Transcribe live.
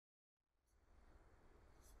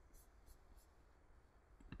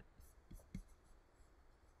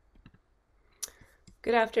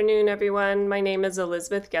Good afternoon, everyone. My name is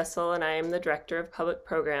Elizabeth Gessel, and I am the Director of Public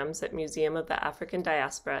Programs at Museum of the African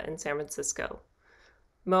Diaspora in San Francisco.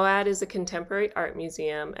 MOAD is a contemporary art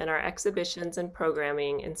museum, and our exhibitions and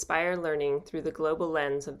programming inspire learning through the global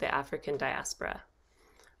lens of the African diaspora.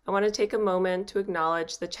 I want to take a moment to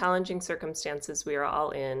acknowledge the challenging circumstances we are all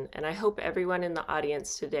in, and I hope everyone in the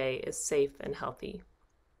audience today is safe and healthy.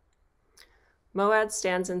 MOAD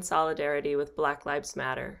stands in solidarity with Black Lives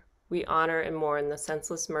Matter. We honor and mourn the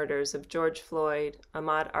senseless murders of George Floyd,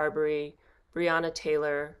 Ahmaud Arbery, Breonna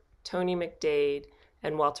Taylor, Tony McDade,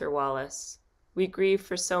 and Walter Wallace. We grieve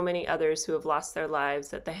for so many others who have lost their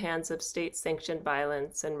lives at the hands of state-sanctioned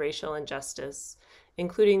violence and racial injustice,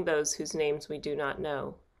 including those whose names we do not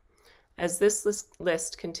know. As this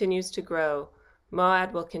list continues to grow,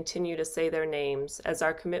 MOAD will continue to say their names, as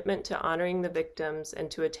our commitment to honoring the victims and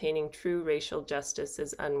to attaining true racial justice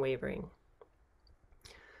is unwavering.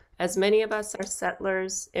 As many of us are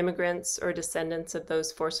settlers, immigrants, or descendants of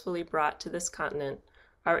those forcefully brought to this continent,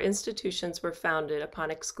 our institutions were founded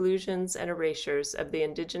upon exclusions and erasures of the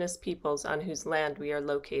indigenous peoples on whose land we are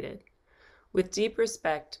located. With deep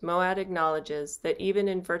respect, MOAD acknowledges that even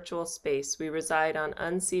in virtual space, we reside on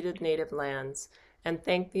unceded native lands, and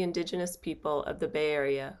thank the indigenous people of the Bay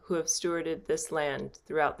Area who have stewarded this land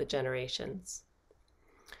throughout the generations.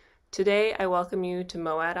 Today, I welcome you to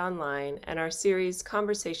MOAD Online and our series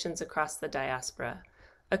Conversations Across the Diaspora,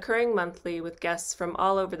 occurring monthly with guests from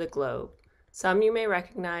all over the globe. Some you may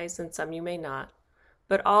recognize and some you may not,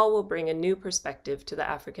 but all will bring a new perspective to the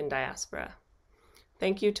African diaspora.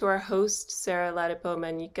 Thank you to our host, Sarah Ladipo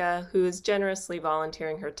Manyika, who is generously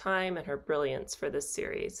volunteering her time and her brilliance for this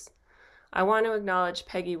series. I want to acknowledge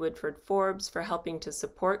Peggy Woodford Forbes for helping to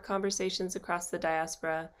support Conversations Across the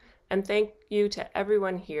Diaspora, and thank you to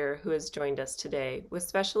everyone here who has joined us today, with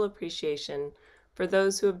special appreciation for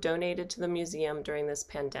those who have donated to the museum during this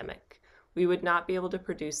pandemic. We would not be able to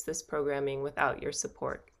produce this programming without your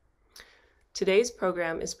support. Today's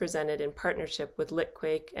program is presented in partnership with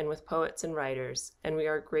Litquake and with Poets and Writers, and we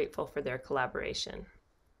are grateful for their collaboration.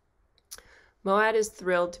 MOAD is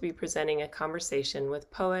thrilled to be presenting a conversation with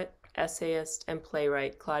poet, essayist, and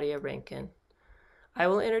playwright Claudia Rankine. I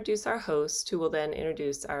will introduce our host, who will then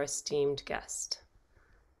introduce our esteemed guest.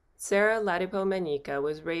 Sarah Ladipo Manyika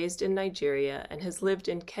was raised in Nigeria and has lived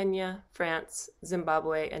in Kenya, France,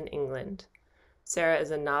 Zimbabwe, and England. Sarah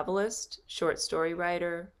is a novelist, short story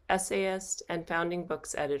writer, essayist, and founding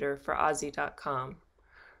books editor for Aussie.com.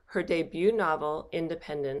 Her debut novel,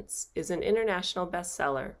 Independence, is an international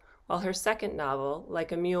bestseller, while her second novel,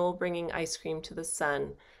 Like a Mule Bringing Ice Cream to the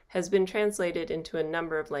Sun, has been translated into a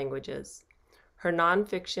number of languages. Her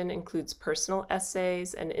nonfiction includes personal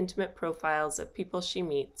essays and intimate profiles of people she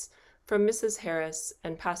meets, from Mrs. Harris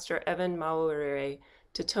and Pastor Evan Mawarire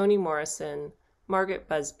to Toni Morrison, Margaret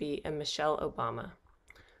Busby, and Michelle Obama.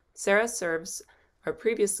 Sarah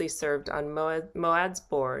previously served on MOAD's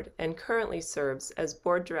board and currently serves as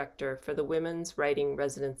board director for the Women's Writing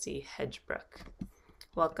Residency Hedgebrook.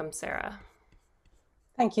 Welcome, Sarah.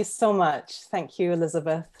 Thank you so much. Thank you,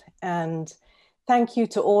 Elizabeth. And thank you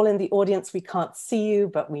to all in the audience. We can't see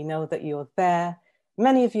you, but we know that you're there.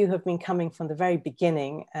 Many of you have been coming from the very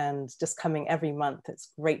beginning and just coming every month. It's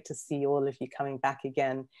great to see all of you coming back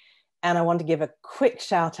again. And I want to give a quick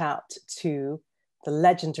shout out to the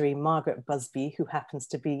legendary Margaret Busby, who happens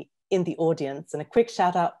to be in the audience. And a quick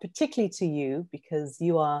shout out particularly to you, because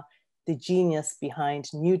you are the genius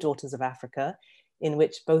behind New Daughters of Africa, in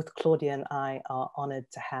which both Claudia and I are honored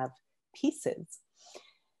to have pieces.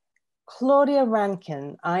 Claudia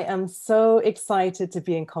Rankine, I am so excited to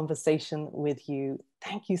be in conversation with you.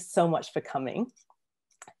 Thank you so much for coming.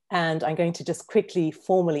 And I'm going to just quickly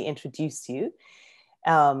formally introduce you.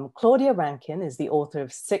 Claudia Rankine is the author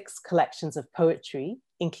of 6 collections of poetry,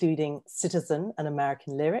 including Citizen, an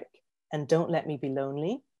American Lyric, and Don't Let Me Be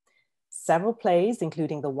Lonely, several plays,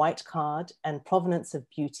 including The White Card and Provenance of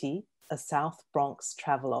Beauty, a South Bronx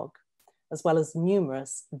Travelogue, as well as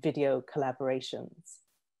numerous video collaborations.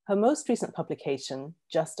 Her most recent publication,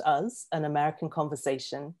 Just Us, An American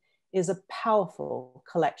Conversation, is a powerful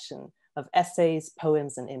collection of essays,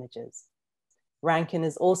 poems, and images. Rankine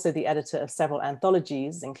is also the editor of several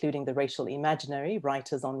anthologies, including The Racial Imaginary,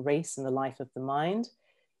 Writers on Race and the Life of the Mind.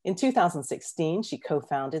 In 2016, she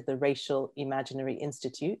co-founded the Racial Imaginary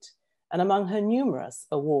Institute, and among her numerous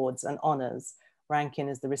awards and honors, Rankine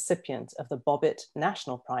is the recipient of the Bobbitt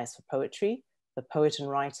National Prize for Poetry, the Poet and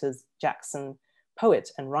Writers Jackson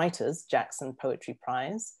Poetry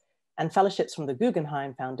Prize, and fellowships from the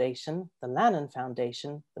Guggenheim Foundation, the Lannan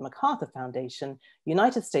Foundation, the MacArthur Foundation,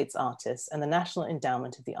 United States Artists, and the National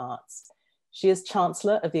Endowment of the Arts. She is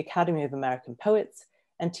Chancellor of the Academy of American Poets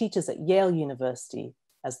and teaches at Yale University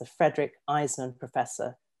as the Frederick Iseman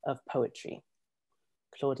Professor of Poetry.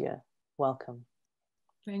 Claudia, welcome.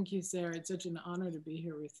 Thank you, Sarah. It's such an honor to be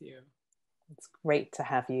here with you. It's great to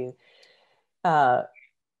have you.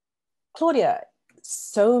 Claudia,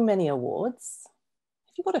 so many awards.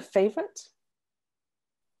 Have you got a favorite?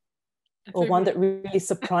 Or one that really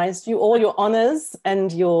surprised you? All your honors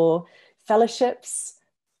and your fellowships?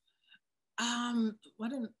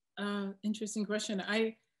 What an interesting question.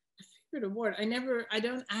 A favorite award. I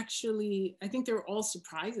don't actually, I think they're all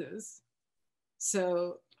surprises.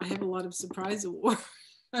 So I have a lot of surprise awards.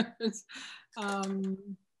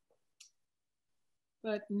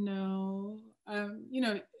 But no, you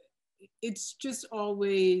know, it's just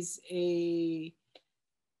always a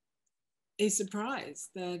surprise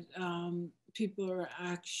that people are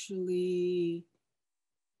actually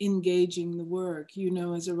engaging the work. You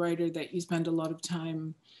know, as a writer, that you spend a lot of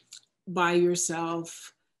time by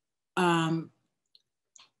yourself,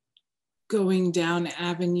 going down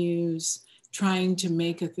avenues, trying to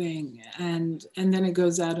make a thing, and then it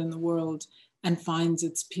goes out in the world and finds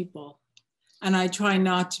its people. And I try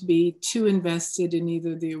not to be too invested in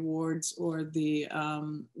either the awards or the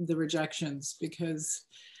rejections, because,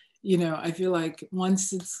 you know, I feel like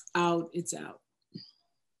once it's out, it's out.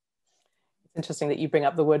 It's interesting that you bring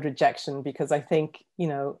up the word rejection, because I think, you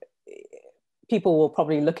know, people will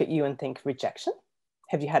probably look at you and think, rejection?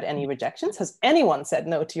 Have you had any rejections? Has anyone said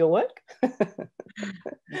no to your work?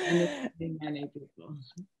 Many people.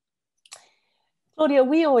 Claudia,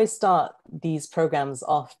 we always start these programs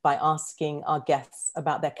off by asking our guests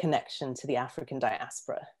about their connection to the African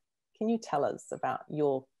diaspora. Can you tell us about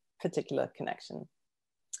your particular connection?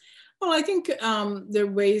 Well, I think there are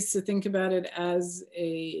ways to think about it as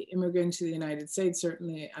an immigrant to the United States.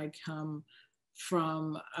 Certainly, I come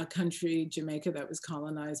from a country, Jamaica, that was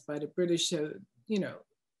colonized by the British. So, you know,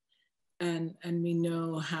 and we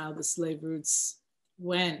know how the slave routes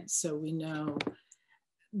went. So we know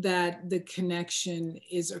that the connection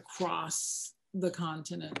is across the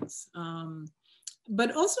continents.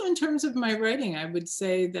 But also in terms of my writing, I would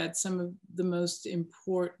say that some of the most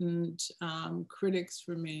important critics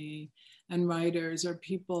for me and writers are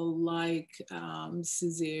people like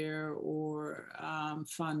Césaire or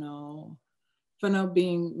Fanon. Fanon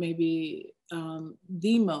being maybe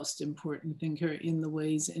the most important thinker in the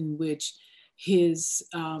ways in which his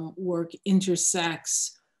work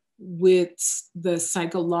intersects with the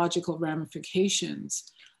psychological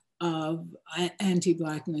ramifications of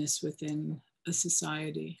anti-Blackness within a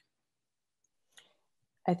society.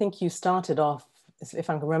 I think you started off, if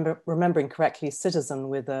I'm remembering correctly, Citizen,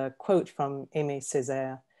 with a quote from Aimé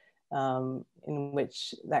Césaire, in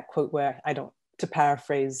which that quote where, to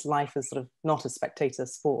paraphrase, life is sort of not a spectator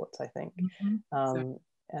sport, I think,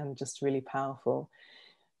 and just really powerful.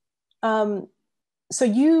 So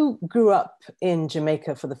you grew up in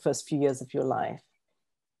Jamaica for the first few years of your life.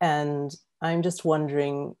 And I'm just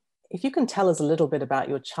wondering if you can tell us a little bit about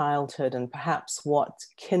your childhood and perhaps what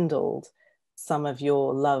kindled some of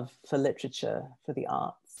your love for literature, for the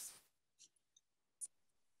arts.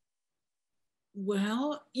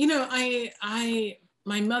 Well, you know,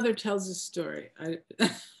 my mother tells a story.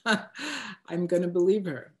 I'm going to believe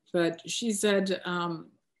her, but she said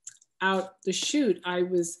out the chute, I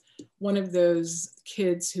was one of those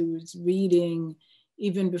kids who was reading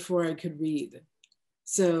even before I could read.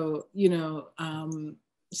 So, you know,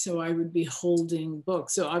 so I would be holding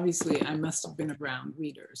books. So obviously I must have been around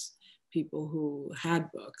readers, people who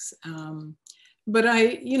had books.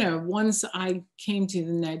 But you know, once I came to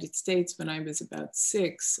the United States when I was about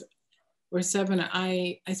 6 or 7,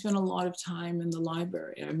 I spent a lot of time in the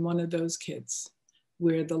library. I'm one of those kids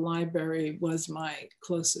where the library was my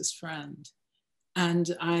closest friend.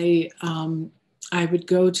 And I would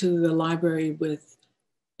go to the library with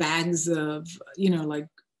bags of, you know, like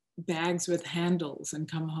bags with handles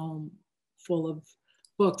and come home full of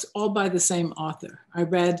books, all by the same author.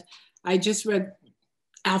 I just read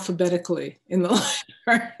alphabetically in the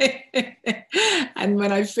library. And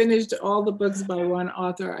when I finished all the books by one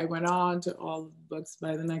author, I went on to all the books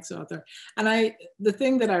by the next author. And the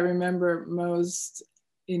thing that I remember most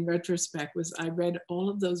in retrospect was I read all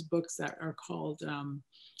of those books that are called,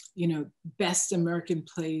 you know, Best American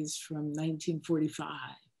Plays from 1945,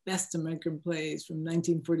 Best American Plays from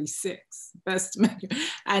 1946,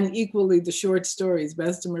 and equally the short stories,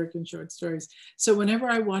 Best American Short Stories. So whenever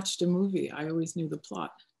I watched a movie, I always knew the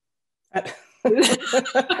plot. People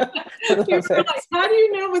were like, how do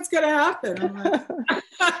you know what's going to happen? I'm like,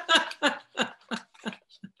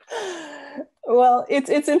 Well,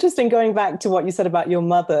 it's interesting going back to what you said about your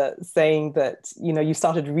mother saying that, you know, you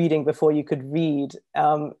started reading before you could read.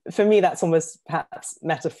 For me, that's almost perhaps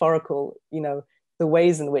metaphorical, you know, the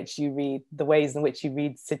ways in which you read, the ways in which you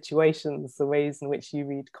read situations, the ways in which you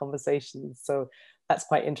read conversations. So that's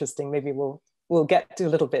quite interesting. Maybe we'll get to a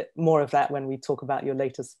little bit more of that when we talk about your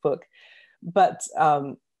latest book. But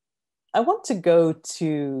I want to go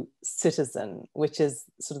to Citizen, which is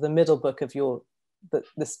sort of the middle book of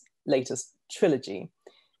this latest trilogy.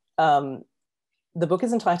 The book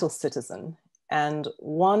is entitled Citizen, and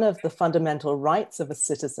one of the fundamental rights of a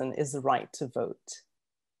citizen is the right to vote.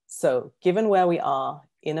 So given where we are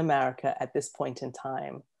in America at this point in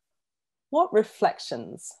time, what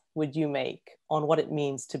reflections would you make on what it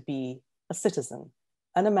means to be a citizen,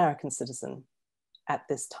 an American citizen at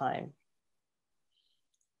this time?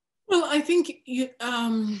 Well, I think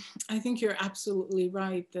you're absolutely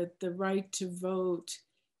right that the right to vote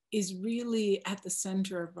is really at the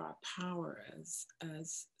center of our power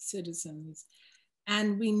as citizens.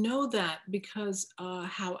 And we know that because of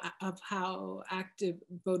how active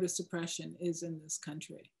voter suppression is in this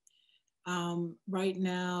country. Right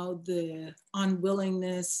now, the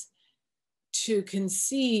unwillingness to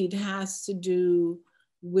concede has to do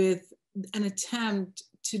with an attempt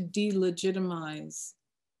to delegitimize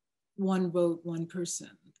one vote, one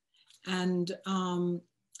person.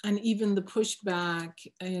 And even the pushback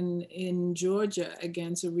in Georgia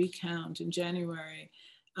against a recount in January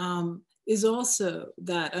is also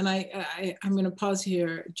that. And I'm going to pause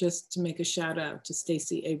here just to make a shout out to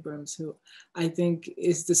Stacey Abrams, who I think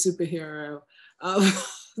is the superhero of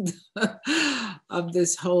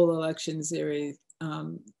this whole election series.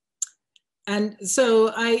 And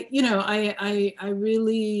so I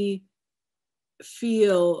really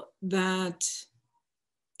feel that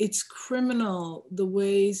it's criminal the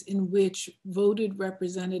ways in which voted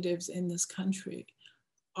representatives in this country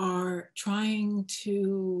are trying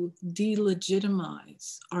to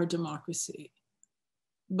delegitimize our democracy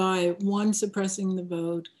by, one, suppressing the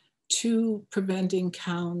vote, two, preventing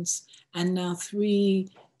counts, and now three,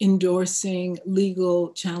 endorsing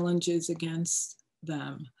legal challenges against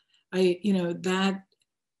them. That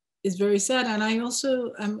is very sad. And I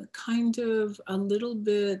also am kind of a little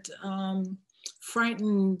bit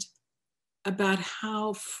frightened about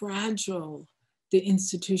how fragile the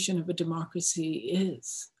institution of a democracy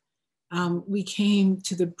is. We came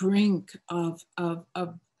to the brink of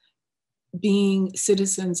being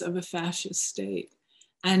citizens of a fascist state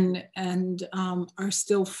and are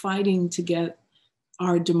still fighting to get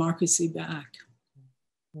our democracy back.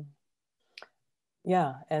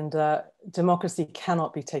 Yeah, and democracy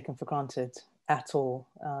cannot be taken for granted at all.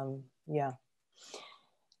 Yeah.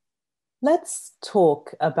 Let's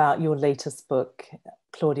talk about your latest book,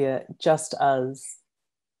 Claudia, Just Us.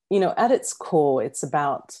 You know, at its core, it's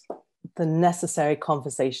about the necessary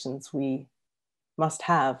conversations we must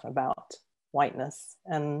have about whiteness.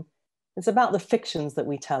 And it's about the fictions that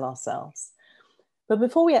we tell ourselves. But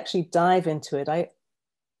before we actually dive into it,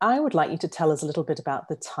 I would like you to tell us a little bit about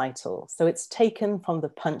the title. So it's taken from the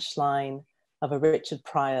punchline of a Richard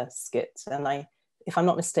Pryor skit. And if I'm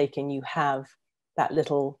not mistaken, you have that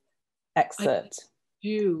little excerpt. I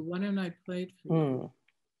do. Why don't I play it for you?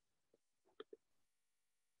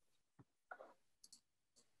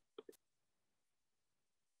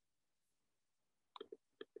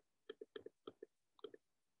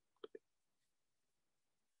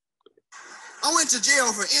 I went to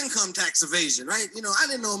jail for income tax evasion, right? You know, I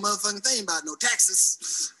didn't know a motherfucking thing about no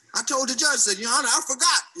taxes. I told the judge, said, Your Honor, I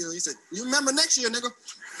forgot. You know, he said, you remember next year, nigga?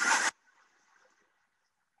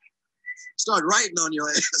 Start writing on your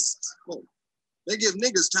ass. They give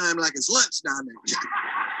niggas time like it's lunch down there.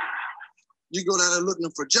 You go down there looking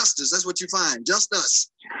for justice. That's what you find, just us.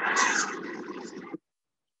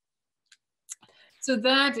 So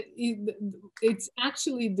it's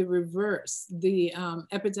actually the reverse. The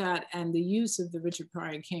epithet and the use of the Richard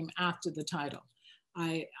Pryor came after the title.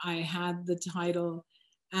 I had the title,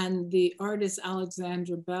 and the artist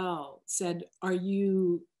Alexandra Bell said, "Are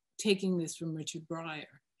you taking this from Richard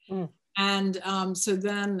Pryor?" Mm. And so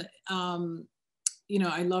then,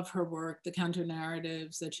 I love her work, the counter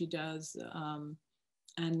narratives that she does,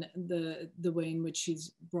 and the way in which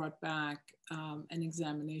she's brought back an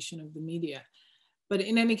examination of the media. But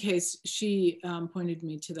in any case, she pointed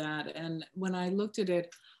me to that. And when I looked at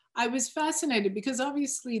it, I was fascinated because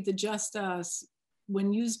obviously the just us,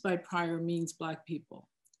 when used by Pryor, means Black people.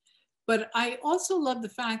 But I also love the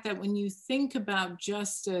fact that when you think about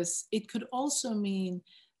justice, it could also mean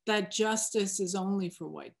that justice is only for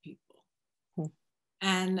white people. Hmm.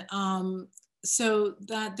 And so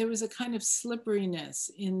that there was a kind of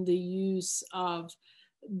slipperiness in the use of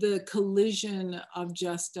the collision of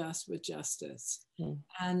just us with justice. Mm.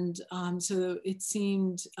 And so it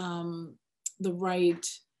seemed the right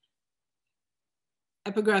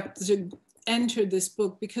epigraph to enter this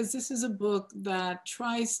book, because this is a book that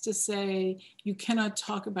tries to say you cannot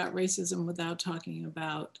talk about racism without talking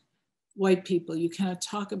about white people. You cannot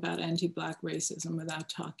talk about anti-Black racism without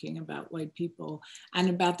talking about white people and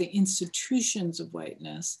about the institutions of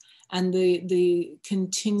whiteness and the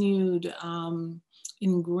continued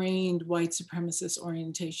ingrained white supremacist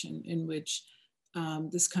orientation in which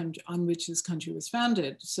this country was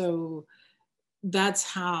founded. So that's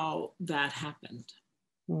how that happened.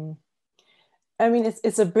 Mm. I mean,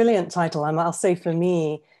 it's a brilliant title. And I'll say for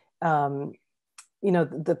me, you know,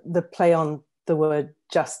 the play on the word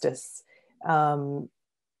justice, and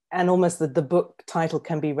almost the book title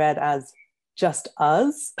can be read as Just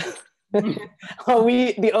Us. Are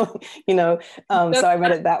we the only, you know, so I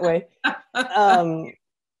read it that way.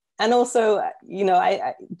 And also, you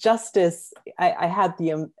know, justice, I had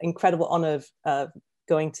the incredible honor of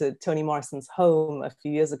going to Toni Morrison's home a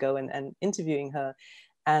few years ago and interviewing her.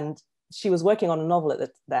 And she was working on a novel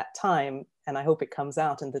at that time, and I hope it comes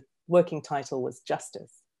out, and the working title was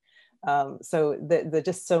Justice. So there are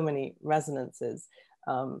just so many resonances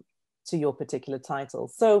to your particular title.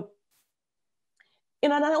 So, you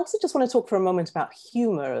know, and I also just want to talk for a moment about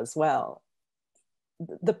humor as well.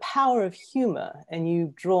 The power of humor, and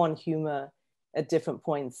you draw on humor at different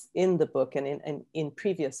points in the book and in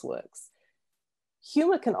previous works.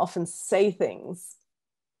 Humor can often say things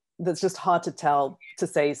that's just hard to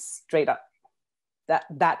say straight up.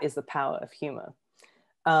 That is the power of humor.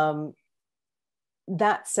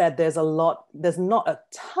 That said, there's not a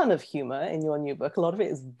ton of humor in your new book. A lot of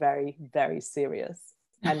it is very, very serious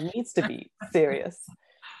and needs to be serious.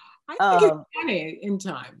 I think it's funny in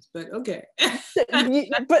times, but okay.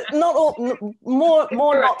 But not all, more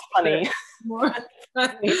not funny. More,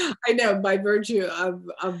 I know, by virtue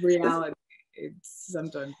of reality, it's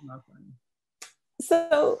sometimes not funny.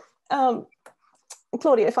 So,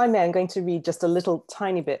 Claudia, if I may, I'm going to read just a little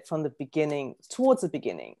tiny bit from the beginning, towards the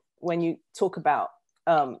beginning, when you talk about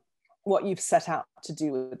what you've set out to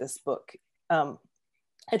do with this book,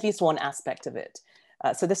 at least one aspect of it.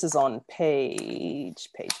 So this is on page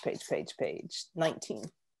 19.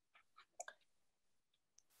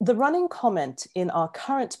 The running comment in our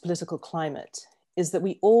current political climate is that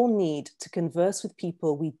we all need to converse with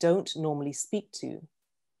people we don't normally speak to.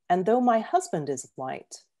 And though my husband is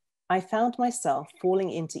white, I found myself falling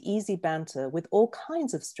into easy banter with all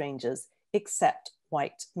kinds of strangers except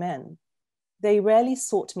white men. They rarely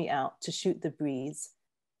sought me out to shoot the breeze,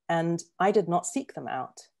 and I did not seek them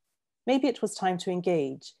out. Maybe it was time to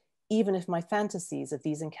engage, even if my fantasies of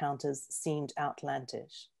these encounters seemed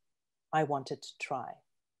outlandish. I wanted to try.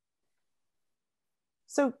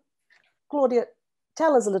 So, Claudia,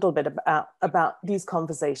 tell us a little bit about these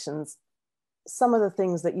conversations, some of the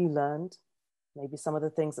things that you learned, maybe some of the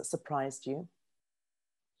things that surprised you.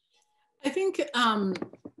 I think,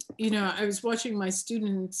 you know, I was watching my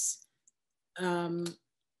students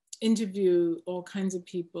interview all kinds of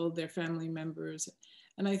people, their family members,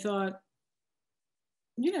 and I thought,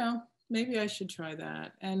 you know, maybe I should try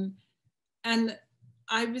that. And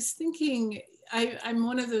I was thinking, I'm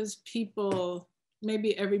one of those people,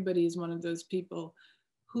 maybe everybody is one of those people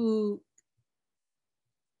who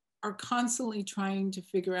are constantly trying to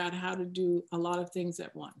figure out how to do a lot of things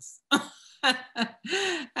at once.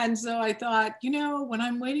 And so I thought, you know, when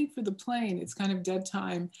I'm waiting for the plane, it's kind of dead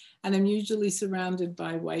time. And I'm usually surrounded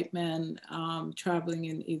by white men traveling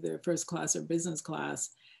in either first class or business class.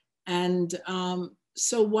 And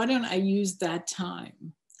so why don't I use that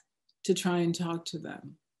time to try and talk to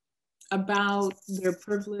them about their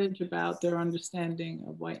privilege, about their understanding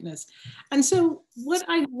of whiteness. And so what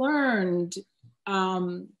I learned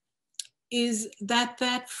is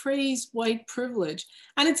that phrase white privilege,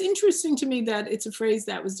 and it's interesting to me that it's a phrase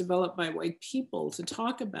that was developed by white people to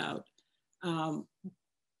talk about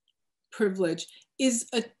privilege, is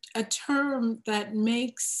a term that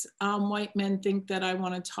makes white men think that I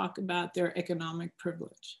want to talk about their economic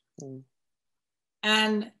privilege. Mm.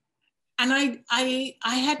 And I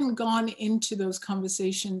hadn't gone into those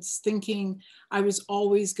conversations thinking I was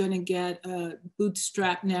always going to get a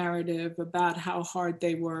bootstrap narrative about how hard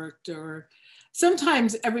they worked, or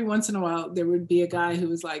sometimes every once in a while there would be a guy who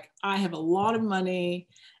was like, I have a lot of money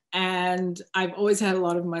and I've always had a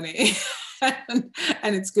lot of money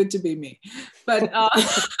and it's good to be me. But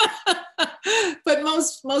but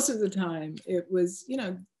most of the time it was, you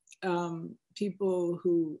know, people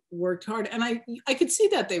who worked hard. And I could see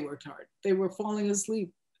that they worked hard. They were falling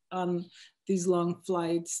asleep on these long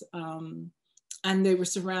flights. And they were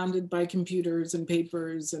surrounded by computers and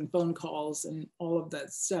papers and phone calls and all of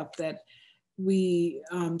that stuff that we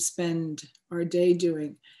spend our day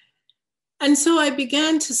doing. And so I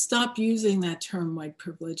began to stop using that term white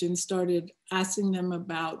privilege and started asking them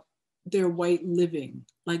about their white living.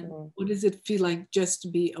 Like, what does it feel like just to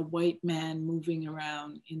be a white man moving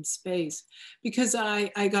around in space? Because I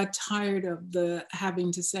got tired of the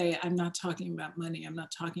having to say, I'm not talking about money, I'm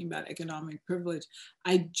not talking about economic privilege.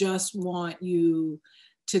 I just want you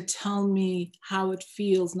to tell me how it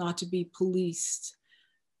feels not to be policed,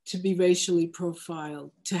 to be racially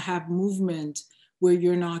profiled, to have movement where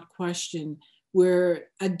you're not questioned, where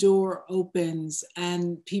a door opens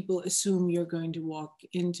and people assume you're going to walk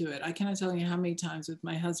into it. I cannot tell you how many times with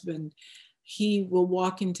my husband, he will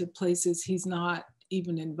walk into places he's not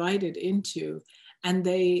even invited into, and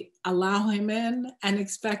they allow him in and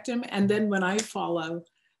expect him. And then when I follow,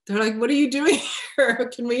 they're like, what are you doing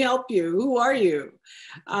here? Can we help you? Who are you?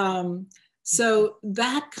 So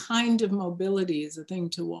that kind of mobility is a thing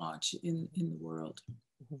to watch in the world.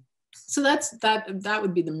 So that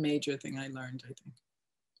would be the major thing I learned, I think.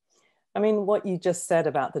 I mean, what you just said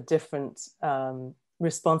about the different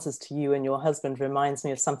responses to you and your husband reminds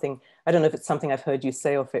me of something, I don't know if it's something I've heard you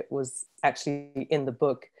say or if it was actually in the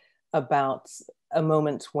book, about a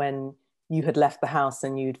moment when you had left the house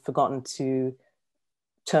and you'd forgotten to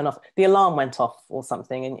turn off, the alarm went off or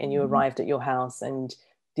something, and you arrived at your house and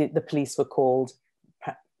the police were called.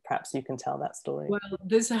 Perhaps you can tell that story. Well,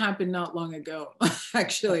 this happened not long ago,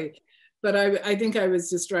 actually. But I think I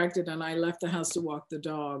was distracted and I left the house to walk the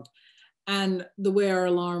dog. And the way our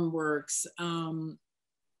alarm works,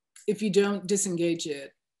 if you don't disengage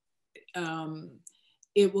it,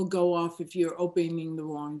 it will go off if you're opening the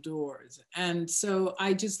wrong doors. And so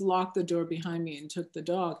I just locked the door behind me and took the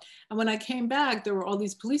dog. And when I came back, there were all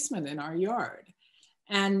these policemen in our yard.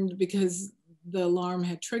 And because the alarm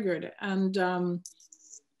had triggered. And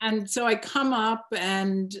so I come up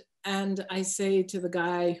and I say to the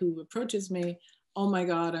guy who approaches me, oh my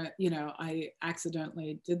God, I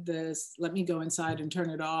accidentally did this. Let me go inside and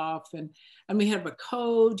turn it off. And we have a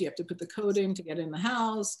code. You have to put the code in to get in the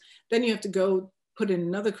house. Then you have to go put in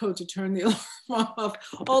another code to turn the alarm off.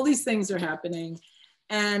 All these things are happening.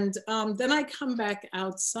 And then I come back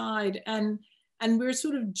outside and we're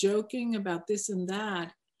sort of joking about this and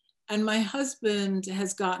that. And my husband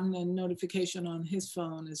has gotten a notification on his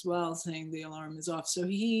phone as well saying the alarm is off. So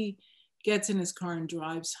he gets in his car and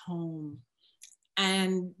drives home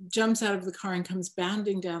and jumps out of the car and comes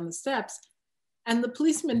bounding down the steps. And the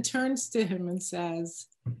policeman turns to him and says,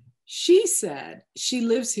 she said she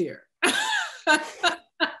lives here.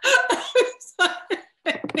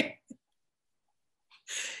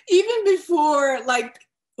 Even before, like,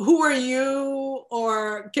 who are you?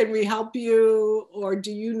 Or can we help you? Or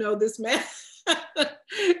do you know this man?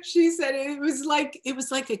 She said it was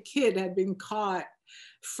like a kid had been caught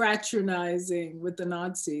fraternizing with the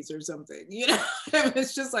Nazis or something. You know, it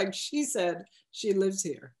was just like, she said she lives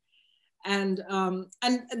here. And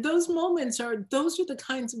those moments those are the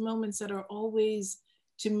kinds of moments that are always,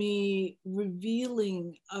 to me,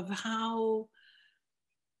 revealing of how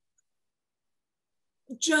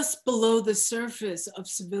just below the surface of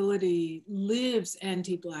civility lives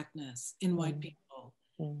anti-Blackness in white people.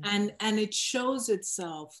 And it shows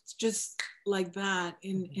itself just like that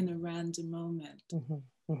in a random moment.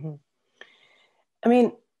 I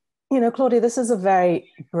mean, you know, Claudia, this is a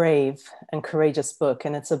very brave and courageous book,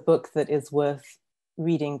 and it's a book that is worth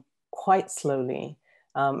reading quite slowly.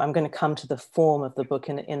 I'm going to come to the form of the book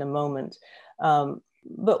in a moment.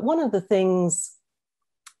 But one of the things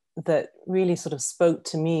that really sort of spoke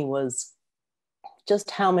to me was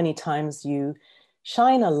just how many times you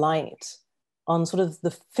shine a light on sort of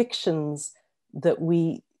the fictions that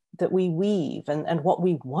we weave and what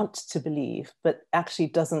we want to believe, but actually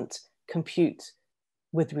doesn't compute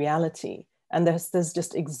with reality. And there's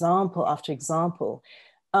just example after example.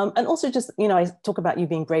 And also just, you know, I talk about you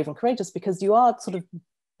being brave and courageous because you are sort of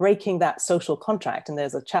breaking that social contract. And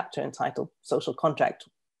there's a chapter entitled Social Contract,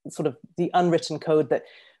 sort of the unwritten code that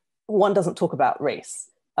one doesn't talk about race,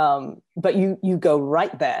 but you go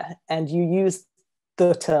right there and you use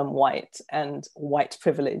the term white and white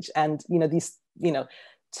privilege and, you know, these, you know,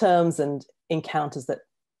 terms and encounters that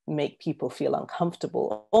make people feel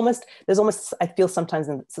uncomfortable. There's almost, I feel sometimes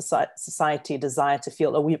in society, a desire to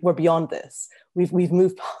feel, oh, we're beyond this. We've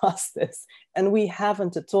moved past this, and we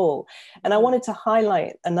haven't at all. And I wanted to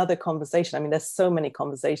highlight another conversation. I mean, there's so many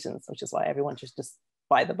conversations, which is why everyone should just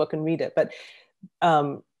buy the book and read it. But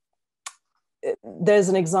there's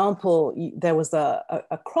an example, there was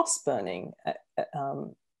a cross burning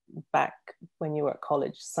back when you were at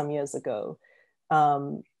college some years ago.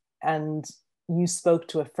 And you spoke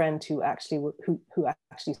to a friend who actually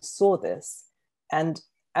saw this. And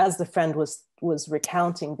as the friend was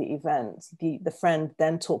recounting the event, the friend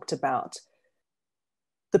then talked about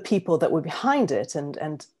the people that were behind it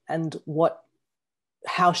and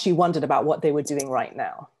how she wondered about what they were doing right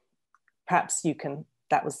now. Perhaps you can,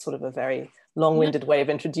 that was sort of a very long-winded way of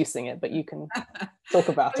introducing it, but you can talk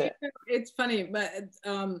about it. It's funny, but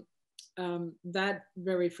that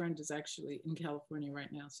very friend is actually in California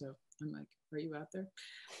right now. So I'm like, are you out there?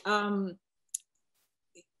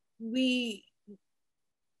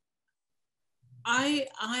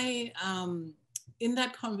 In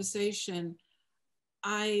that conversation,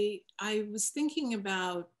 I was thinking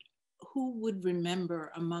about who would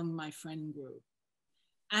remember among my friend group.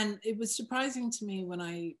 And it was surprising to me when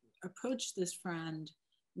I approached this friend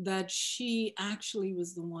that she actually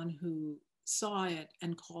was the one who saw it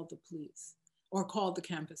and called the police, or called the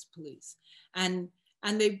campus police. And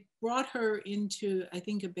they brought her into, I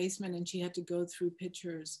think, a basement, and she had to go through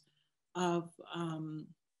pictures of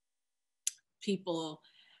people.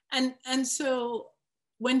 And so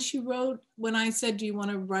when she wrote, when I said, do you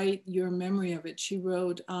want to write your memory of it? She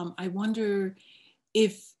wrote, I wonder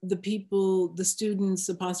if the people, the students,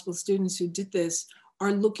 the possible students who did this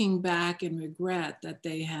are looking back and regret that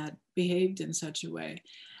they had behaved in such a way.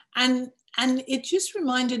 And it just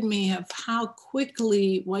reminded me of how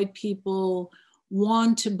quickly white people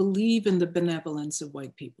want to believe in the benevolence of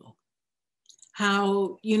white people.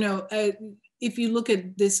 How, you know, if you look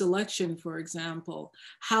at this election, for example,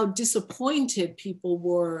 how disappointed people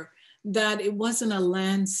were that it wasn't a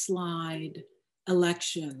landslide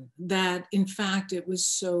election, that in fact it was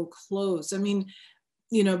so close. I mean,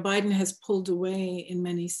 you know, Biden has pulled away in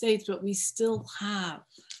many states, but we still have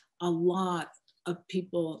a lot of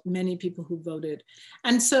people, many people who voted.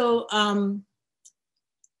 And so,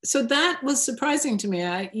 so that was surprising to me.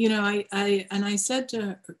 I said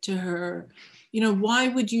to her, you know, why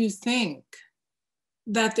would you think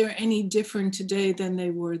that they're any different today than they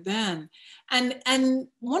were then? And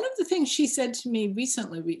one of the things she said to me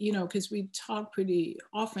recently, you know, because we talk pretty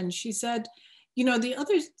often, she said, you know, the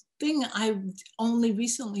other thing I only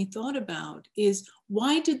recently thought about is,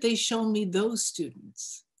 why did they show me those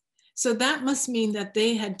students? So that must mean that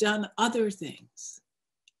they had done other things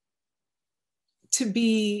to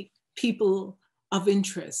be people of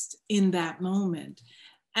interest in that moment.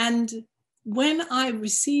 And when I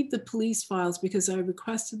received the police files, because I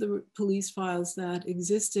requested the police files that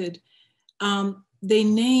existed, they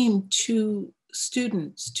named two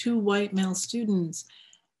students, two white male students.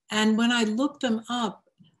 And when I looked them up,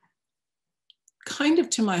 kind of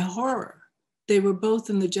to my horror, they were both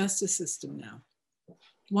in the justice system now.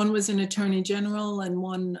 One was an attorney general and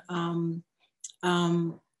one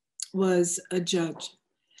was a judge.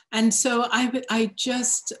 And so I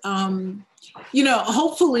just, you know,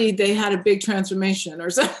 hopefully they had a big transformation or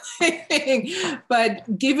something,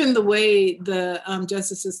 but given the way the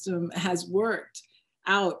justice system has worked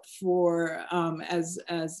out for, as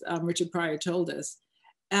Richard Pryor told us,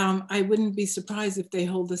 I wouldn't be surprised if they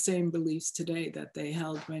hold the same beliefs today that they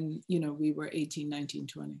held when, you know, we were 18, 19,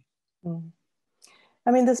 20. Mm. I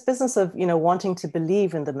mean, this business of, you know, wanting to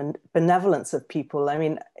believe in the benevolence of people. I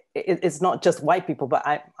mean, it's not just white people, but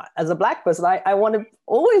as a Black person, I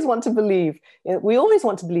always want to believe. We always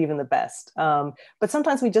want to believe in the best, but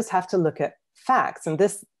sometimes we just have to look at facts. And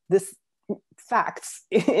this facts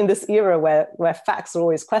in this era where facts are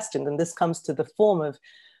always questioned, and this comes to the form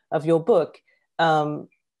of your book. You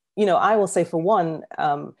know, I will say for one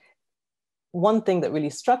thing that really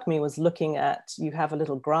struck me was looking at, you have a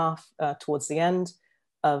little graph towards the end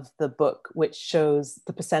of the book, which shows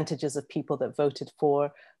the percentages of people that voted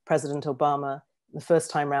for President Obama the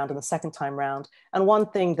first time round and the second time round. And one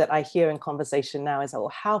thing that I hear in conversation now is, oh,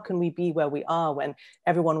 how can we be where we are when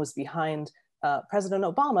everyone was behind President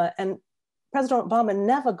Obama? And President Obama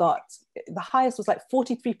never got, the highest was like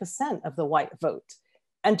 43% of the white vote.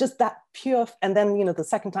 And just that pure, and then, you know, the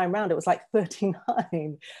second time round, it was like 39.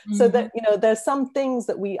 Mm-hmm. So that, you know, there's some things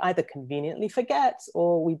that we either conveniently forget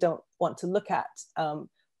or we don't want to look at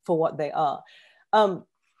for what they are.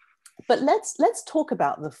 But let's talk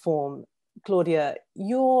about the form, Claudia.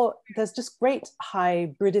 There's just great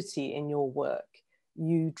hybridity in your work.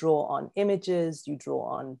 You draw on images, you draw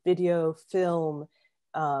on video, film,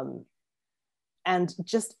 and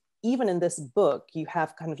just even in this book, you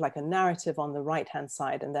have kind of like a narrative on the right-hand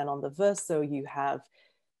side, and then on the verso, you have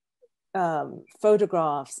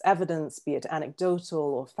photographs, evidence, be it anecdotal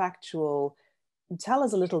or factual, tell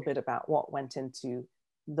us a little bit about what went into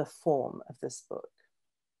the form of this book.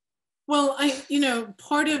 Well,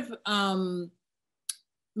 part of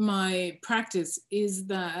my practice is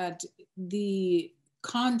that the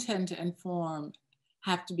content and form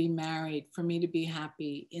have to be married for me to be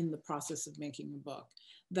happy in the process of making a book.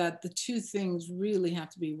 That the two things really have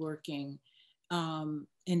to be working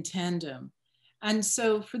in tandem. And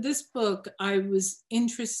so for this book, I was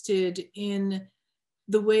interested in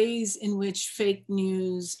the ways in which fake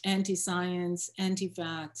news, anti-science,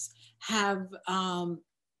 anti-facts have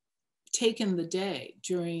taken the day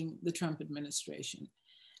during the Trump administration.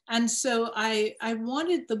 And so I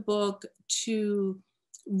wanted the book to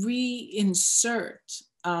reinsert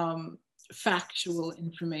factual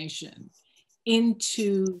information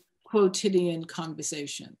into quotidian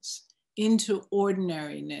conversations. Into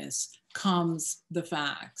ordinariness comes the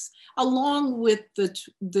facts, along with the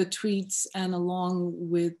tweets and along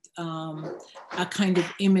with a kind of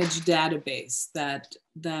image database that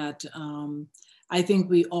I think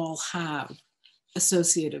we all have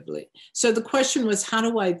associatively. So the question was, how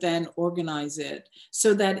do I then organize it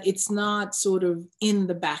so that it's not sort of in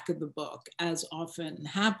the back of the book, as often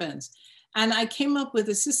happens? And I came up with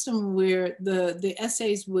a system where the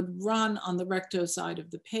essays would run on the recto side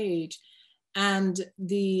of the page, and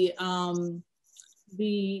the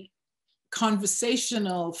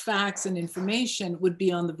conversational facts and information would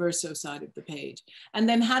be on the verso side of the page. And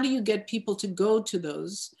then how do you get people to go to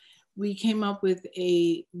those? We came up with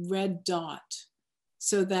a red dot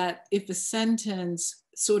so that if a sentence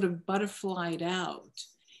sort of butterflied out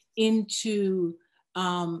into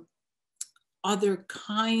other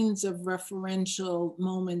kinds of referential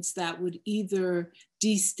moments that would either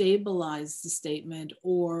destabilize the statement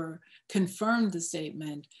or confirm the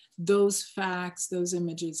statement, those facts, those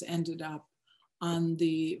images ended up on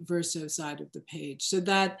the verso side of the page. So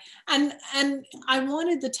that, and I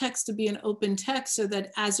wanted the text to be an open text so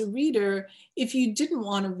that as a reader, if you didn't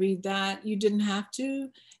want to read that, you didn't have to.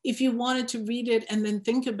 If you wanted to read it and then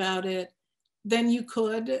think about it, then you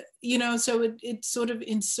could, so it sort of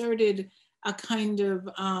inserted a kind of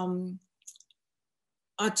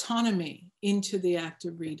autonomy into the act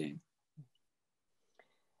of reading.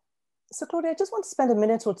 So Claudia, I just want to spend a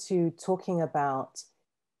minute or two talking about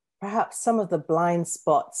perhaps some of the blind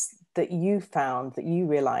spots that you found, that you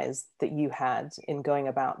realized that you had in going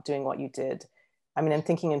about doing what you did. I mean, I'm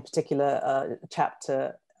thinking in particular a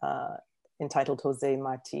chapter entitled Jose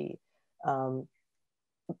Marti.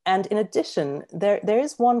 And in addition, there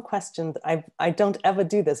is one question that I don't ever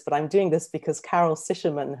do this, but I'm doing this because Carol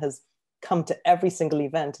Sisherman has come to every single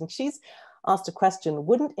event, and she's asked a question: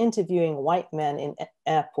 wouldn't interviewing white men in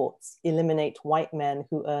airports eliminate white men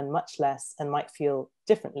who earn much less and might feel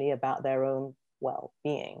differently about their own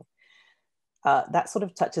well-being? That sort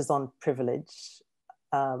of touches on privilege,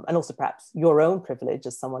 and also perhaps your own privilege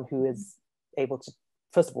as someone who is able to,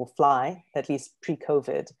 first of all, fly, at least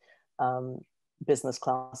pre-COVID, business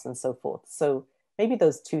class and so forth. So maybe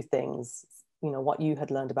those two things, what you had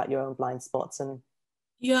learned about your own blind spots. And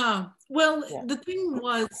yeah, well, yeah. The thing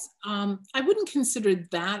was, I wouldn't consider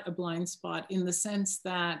that a blind spot in the sense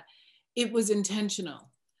that it was intentional.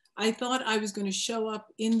 I thought I was going to show up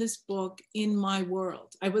in this book in my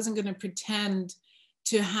world. I wasn't going to pretend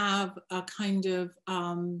to have a kind of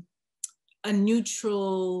a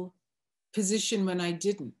neutral position when I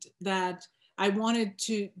didn't. That I wanted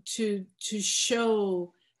to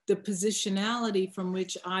show the positionality from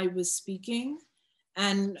which I was speaking,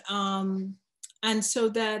 and so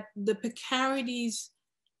that the precarities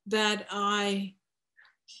that I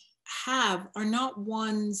have are not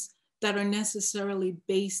ones that are necessarily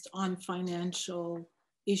based on financial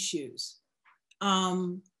issues.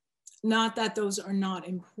 Not that those are not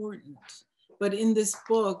important, but in this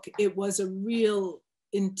book, it was a real,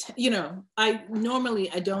 I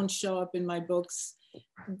don't show up in my books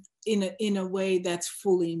in a way that's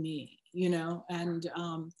fully me,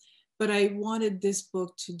 but I wanted this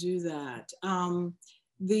book to do that.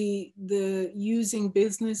 The using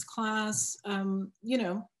business class,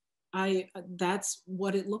 that's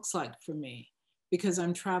what it looks like for me, because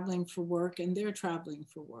I'm traveling for work and they're traveling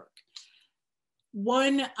for work.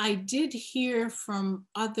 One, I did hear from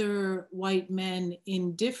other white men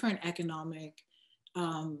in different economic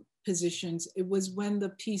positions. It was when the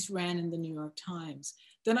piece ran in the New York Times.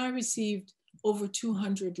 Then I received over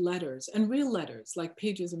 200 letters, and real letters, like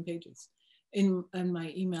pages and pages in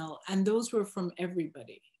my email. And those were from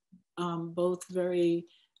everybody, both very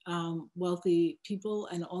wealthy people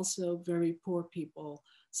and also very poor people.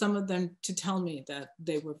 Some of them to tell me that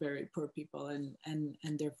they were very poor people, and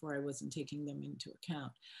therefore I wasn't taking them into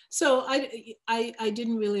account. So I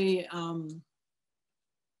didn't really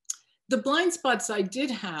the blind spots I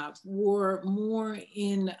did have were more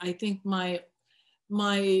in, I think, my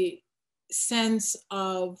sense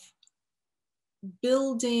of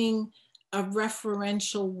building a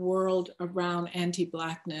referential world around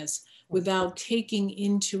anti-Blackness without taking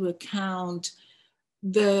into account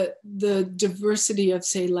the diversity of,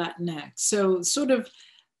 say, Latinx. So sort of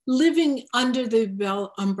living under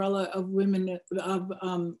the umbrella of women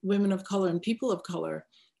of color and people of color,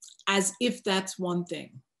 as if that's one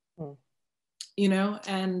thing, you know,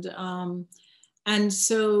 and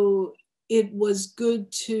so it was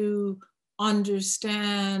good to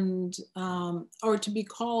understand or to be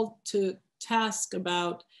called to task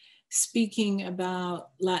about speaking about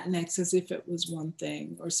Latinx as if it was one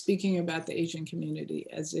thing, or speaking about the Asian community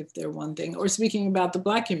as if they're one thing, or speaking about the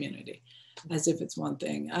Black community as if it's one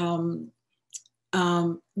thing.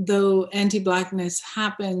 Though anti-Blackness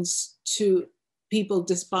happens to people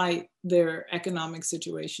despite their economic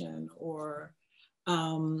situation or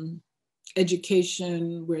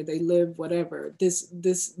education, where they live, whatever. This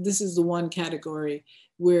is the one category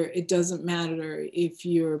where it doesn't matter if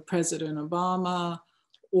you're President Obama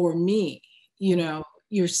or me, you know,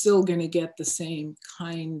 you're still going to get the same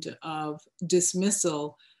kind of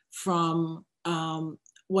dismissal from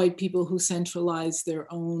white people who centralize their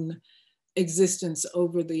own existence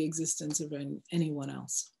over the existence of anyone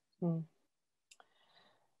else. You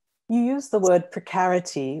use the word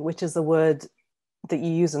precarity, which is a word that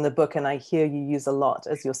you use in the book, and I hear you use a lot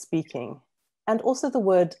as you're speaking, and also the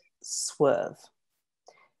word swerve.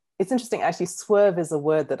 It's interesting, actually, swerve is a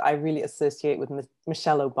word that I really associate with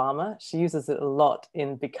Michelle Obama. She uses it a lot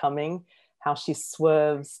in Becoming, how she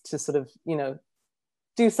swerves to sort of, you know,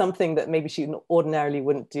 do something that maybe she ordinarily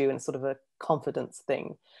wouldn't do, and sort of a confidence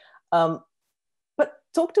thing. But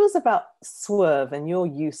talk to us about swerve and your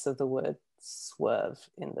use of the word swerve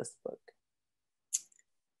in this book.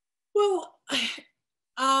 Well,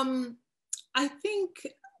 I think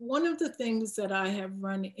one of the things that I have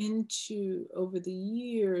run into over the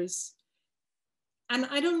years, and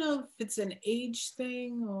I don't know if it's an age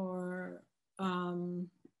thing or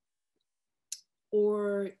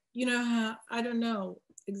you know, how, I don't know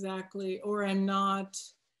exactly, or I'm not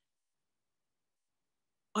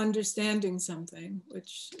understanding something,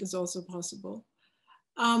 which is also possible.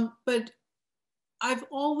 But I've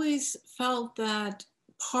always felt that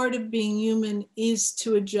part of being human is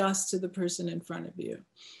to adjust to the person in front of you.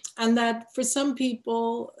 And that for some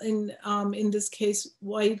people, in this case,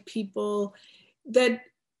 white people, that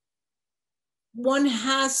one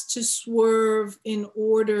has to swerve in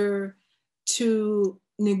order to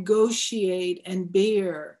negotiate and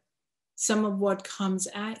bear some of what comes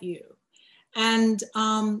at you. And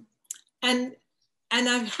I've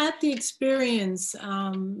had the experience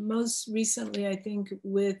most recently, I think,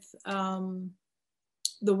 with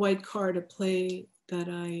The White Card, a play that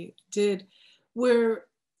I did, where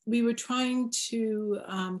we were trying to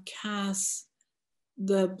cast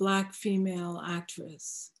the Black female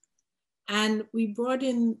actress. And we brought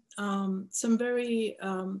in some very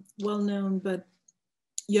well-known but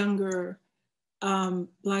younger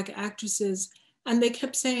Black actresses. And they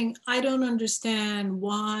kept saying, I don't understand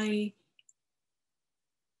why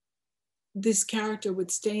this character would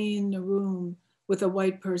stay in the room with a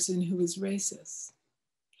white person who is racist.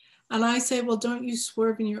 And I say, well, don't you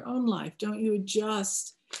swerve in your own life? Don't you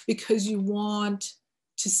adjust because you want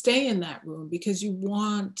to stay in that room, because you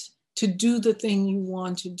want to do the thing you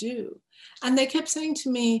want to do? And they kept saying to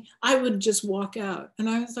me, I would just walk out. And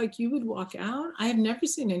I was like, you would walk out? I have never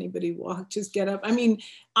seen anybody walk, just get up. I mean,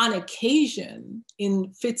 on occasion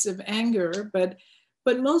in fits of anger, but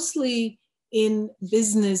mostly in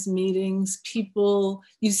business meetings,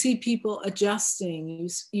 you see people adjusting,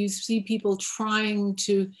 you see people trying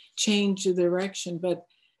to change the direction, but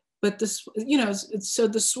this, you know, so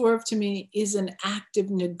the swerve to me is an active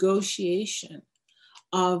negotiation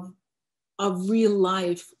of real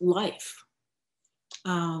life,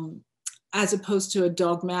 as opposed to a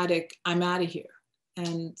dogmatic, I'm out of here.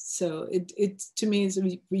 And so it to me is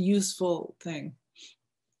a useful thing.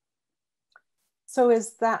 So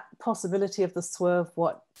is that possibility of the swerve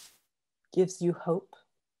what gives you hope?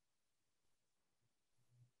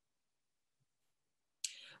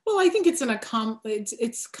 Well, I think it's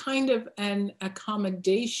it's kind of an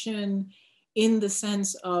accommodation in the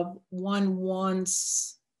sense of one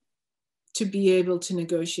wants to be able to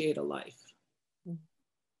negotiate a life. Mm-hmm.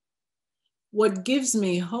 What gives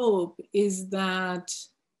me hope is that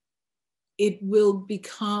it will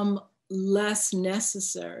become less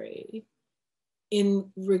necessary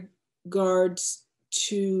in regards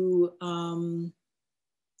to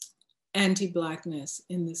anti-Blackness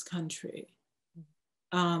in this country.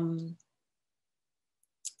 I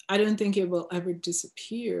don't think it will ever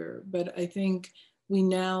disappear, but I think we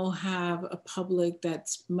now have a public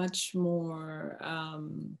that's much more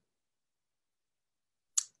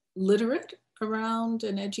literate around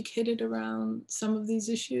and educated around some of these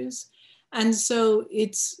issues. And so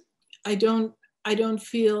I don't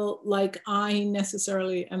feel like I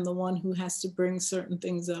necessarily am the one who has to bring certain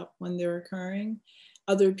things up when they're occurring.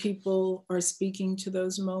 Other people are speaking to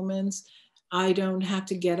those moments. I don't have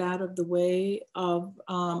to get out of the way of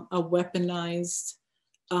a weaponized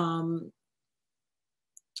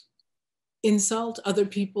insult. Other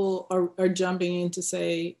people are jumping in to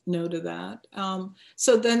say no to that.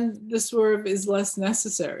 So then the swerve is less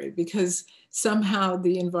necessary because somehow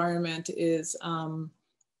the environment is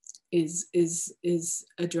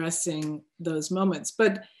addressing those moments.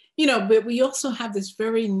 But but we also have this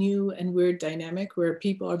very new and weird dynamic where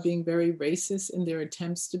people are being very racist in their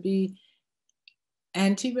attempts to be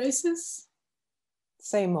anti-racist.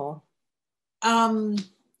 Say more.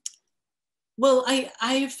 Well, I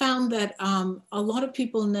have found that a lot of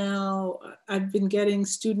people now, I've been getting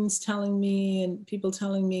students telling me and people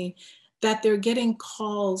telling me that they're getting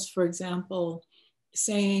calls, for example,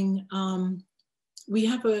 saying, we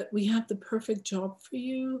have the perfect job for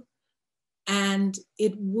you and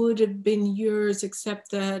it would have been yours except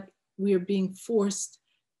that we are being forced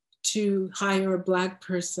to hire a Black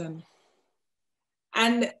person.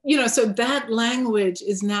 And, so that language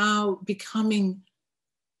is now becoming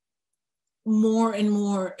more and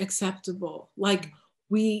more acceptable. Like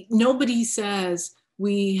nobody says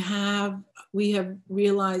we have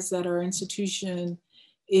realized that our institution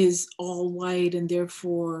is all white and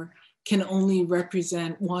therefore can only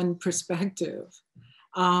represent one perspective.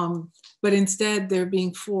 But instead they're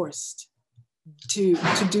being forced to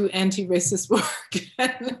do anti-racist work.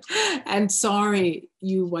 And sorry,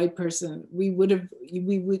 you white person, you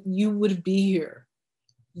would be here,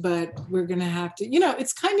 but we're gonna have to,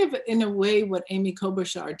 it's kind of in a way what Amy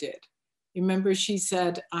Klobuchar did. Remember, she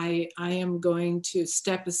said, I am going to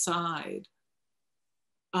step aside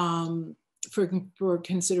for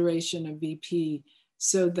consideration of VP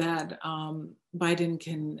so that Biden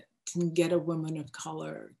can get a woman of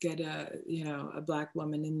color, get a Black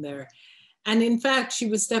woman in there. And in fact, she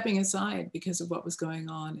was stepping aside because of what was going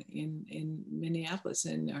on in Minneapolis,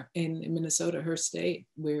 in Minnesota, her state,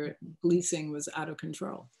 where policing was out of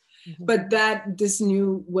control. Mm-hmm. But this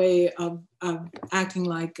new way of acting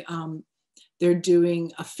like they're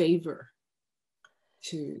doing a favor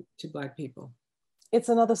to Black people. It's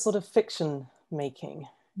another sort of fiction making.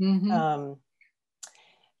 Mm-hmm.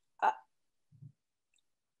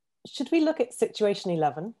 Should we look at Situation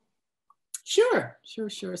 11? Sure.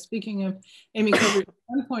 Speaking of Amy Klobuchar, at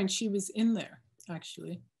one point she was in there,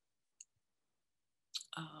 actually.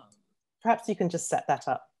 Perhaps you can just set that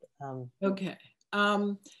up. Okay.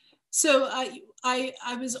 So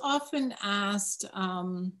I was often asked,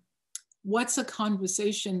 what's a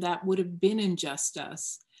conversation that would have been in Just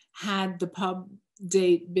Us had the pub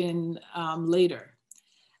date been later?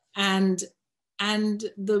 And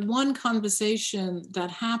the one conversation that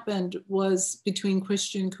happened was between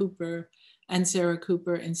Christian Cooper and Sarah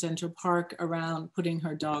Cooper in Central Park around putting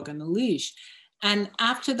her dog on a leash. And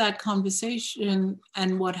after that conversation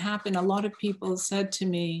and what happened, a lot of people said to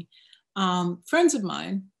me, friends of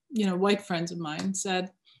mine, white friends of mine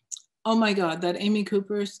said, oh my God, that Amy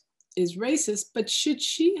Cooper is racist, but should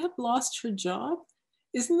she have lost her job?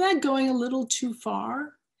 Isn't that going a little too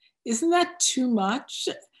far? Isn't that too much?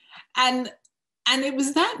 And it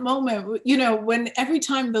was that moment, when every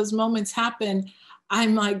time those moments happen,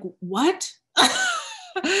 I'm like, what?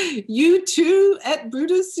 You too at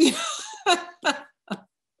Brutus? I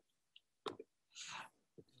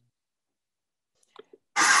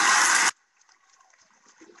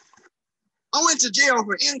went to jail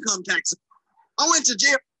for income tax. I went to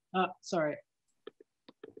jail. Sorry.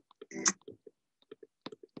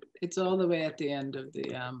 It's all the way at the end of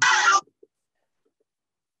the.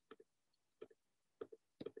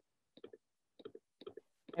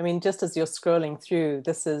 I mean, just as you're scrolling through,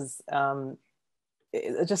 this is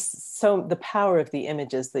just so the power of the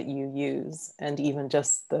images that you use, and even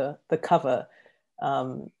just the cover.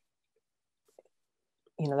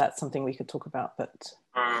 That's something we could talk about, but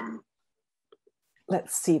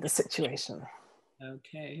let's see the situation.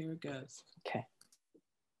 Okay, here it goes. Okay.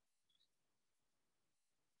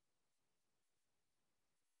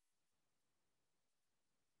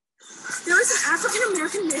 There is an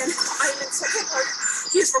African-American man. I am in Central Park.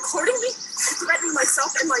 He is recording me and threatening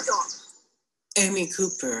myself and my dog. Amy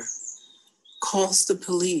Cooper calls the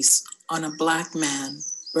police on a Black man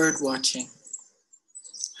bird watching.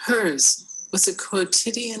 Hers was a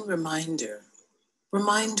quotidian reminder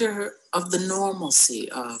of the normalcy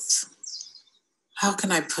of, how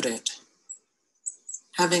can I put it,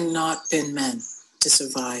 having not been meant to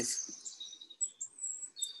survive.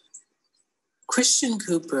 Christian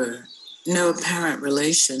Cooper, no apparent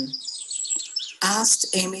relation,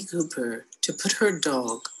 asked Amy Cooper to put her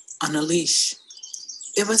dog on a leash.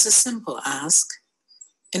 It was a simple ask,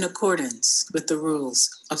 in accordance with the rules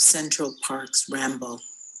of Central Park's ramble.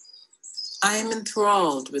 I am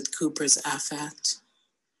enthralled with Cooper's affect,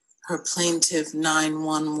 her plaintive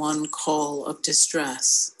 911 call of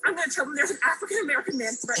distress, I'm going to tell them there's an African-American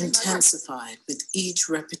man threatening my life. intensified with each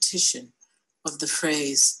repetition of the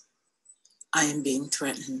phrase, I am being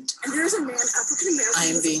threatened. And there's a man, African-American. I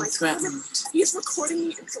am being threatened. He's recording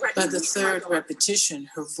me and threatening me. By the third repetition,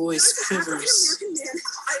 her voice quivers,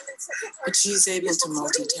 but she's able to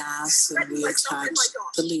multitask and reattach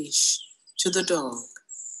the leash to the dog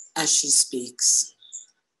as she speaks.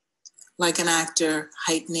 Like an actor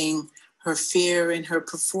heightening her fear in her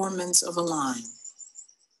performance of a line,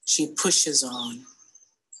 she pushes on.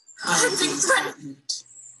 I am being threatened.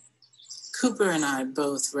 Cooper and I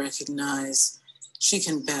both recognize she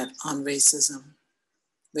can bet on racism,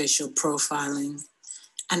 racial profiling,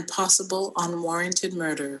 and possible unwarranted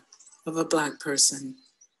murder of a Black person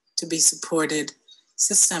to be supported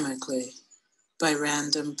systemically by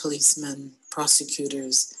random policemen,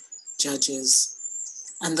 prosecutors, judges,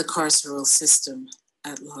 and the carceral system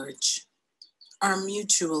at large. Our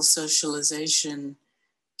mutual socialization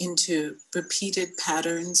into repeated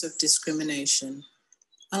patterns of discrimination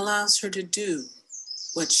allows her to do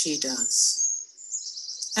what she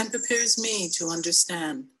does and prepares me to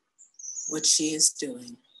understand what she is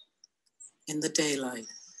doing in the daylight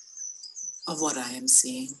of what I am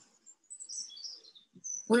seeing.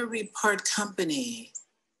 Where we part company,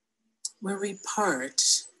 where we part,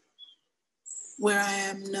 where I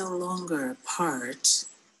am no longer a part,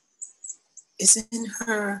 is in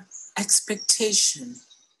her expectation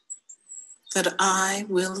that I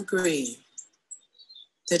will agree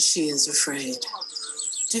that she is afraid.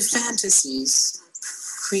 Do fantasies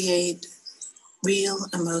create real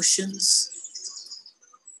emotions?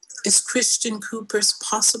 Is Christian Cooper's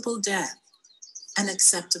possible death an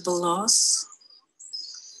acceptable loss?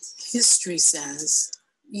 History says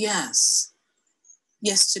yes.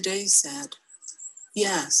 Yesterday said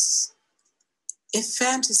yes. If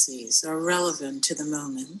fantasies are relevant to the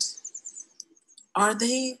moment, are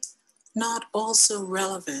they not also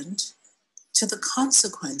relevant to the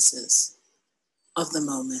consequences of the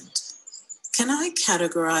moment? Can I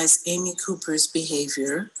categorize Amy Cooper's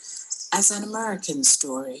behavior as an American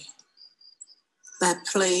story that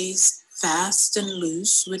plays fast and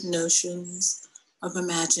loose with notions of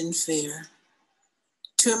imagined fear?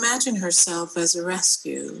 To imagine herself as a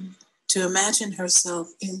rescue, to imagine herself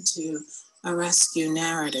into a rescue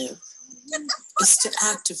narrative, is to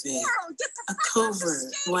activate a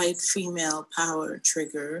covert white female power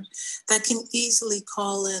trigger that can easily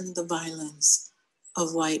call in the violence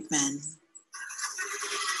of white men.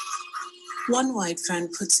 One white friend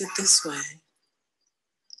puts it this way: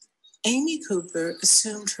 Amy Cooper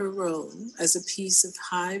assumed her role as a piece of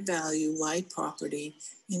high-value white property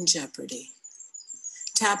in jeopardy,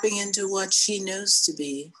 tapping into what she knows to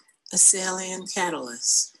be a salient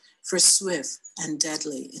catalyst for swift and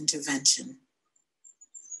deadly intervention.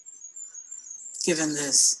 Given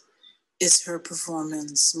this, is her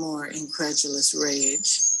performance more incredulous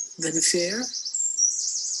rage than fear?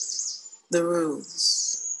 The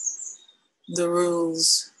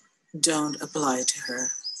rules don't apply to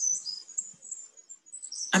her.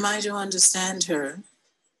 Am I to understand her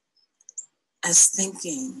as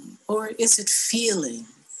thinking, or is it feeling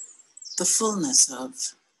the fullness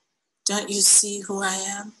of, don't you see who I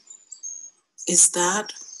am? Is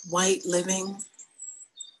that white living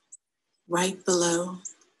right below,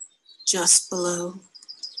 just below,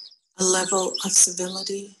 a level of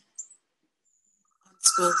civility,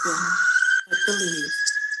 unspoken but believed?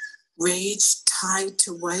 Rage tied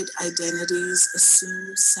to white identities,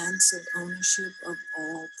 assumed sense of ownership of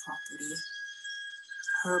all property.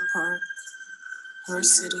 Her park, her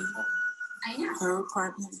city, her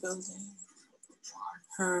apartment building,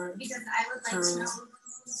 her president,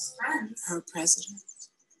 her police.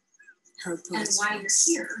 And why you're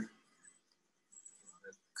here.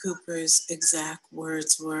 Cooper's exact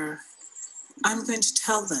words were, I'm going to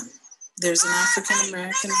tell them there's an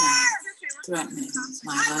African-American man threatening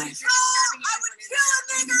my life.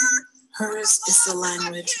 Hers is the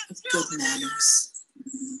language of good manners,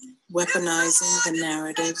 weaponizing the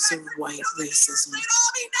narratives of white racism.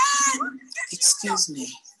 Excuse me,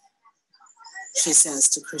 she says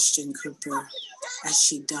to Christian Cooper as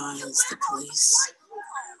she dials the police.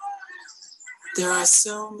 There are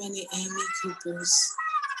so many Amy Coopers,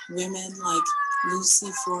 women like Lucy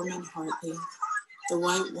Foreman Hartley, the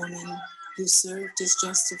white woman who served as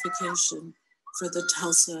justification for the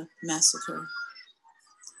Tulsa massacre,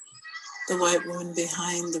 the white woman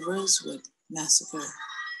behind the Rosewood massacre,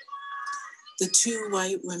 the two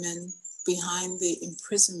white women behind the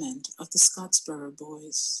imprisonment of the Scottsboro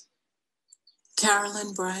boys,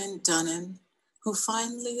 Carolyn Bryant Dunham, who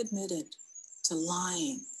finally admitted to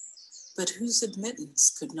lying, but whose admittance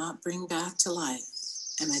could not bring back to life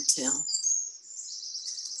Emmett Till,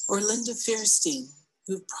 or Linda Fierstein,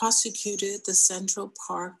 who prosecuted the Central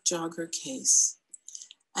Park jogger case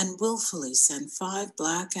and willfully sent 5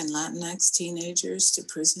 Black and Latinx teenagers to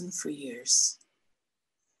prison for years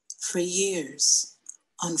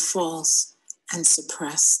on false and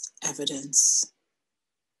suppressed evidence.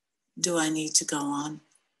 Do I need to go on?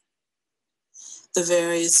 The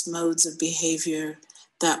various modes of behavior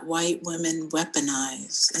that white women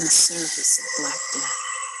weaponize in service of Black death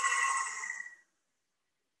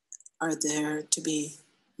are there to be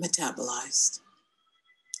metabolized.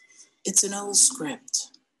 It's an old script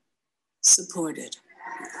supported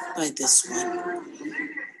by this one.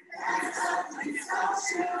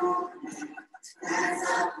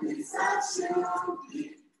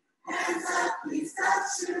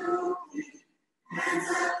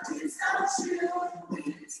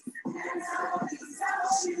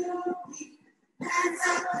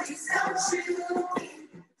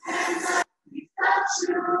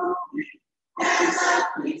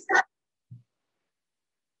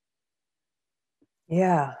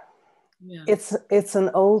 Yeah. It's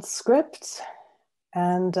an old script,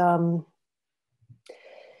 and I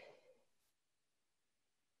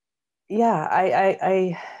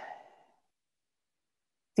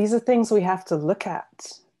these are things we have to look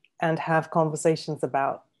at and have conversations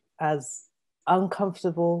about, as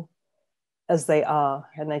uncomfortable as they are.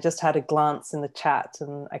 And I just had a glance in the chat,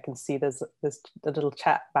 and I can see there's a little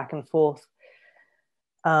chat back and forth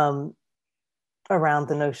around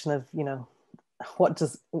the notion of, you know, what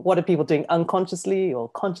are people doing unconsciously or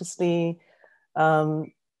consciously?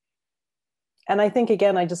 And I think,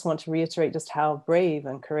 again, I just want to reiterate just how brave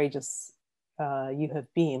and courageous you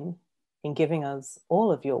have been in giving us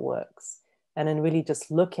all of your works, and in really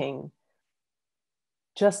just looking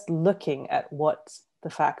at what the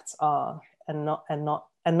facts are, and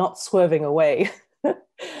not swerving away.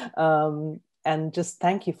 And just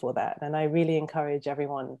thank you for that. And I really encourage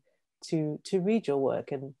everyone to read your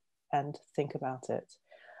work and think about it.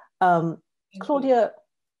 Claudia,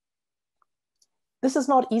 this is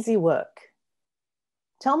not easy work.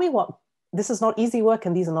 Tell me this is not easy work,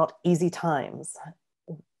 and these are not easy times.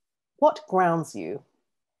 What grounds you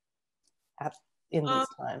in these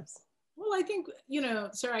times? Well, I think, you know,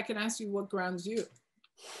 Sarah, I can ask you what grounds you.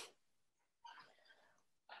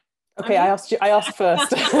 Okay, I asked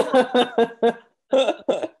first.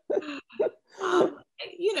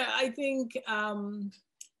 You know, I think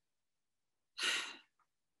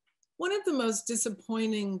one of the most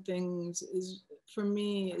disappointing things is, for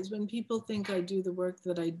me, is when people think I do the work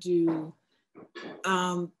that I do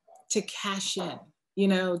to cash in, you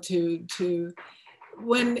know,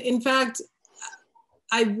 when in fact,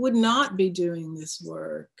 I would not be doing this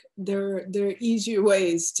work. There are easier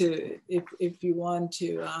ways to, if you want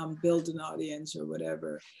to build an audience or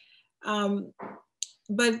whatever.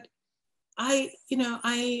 But I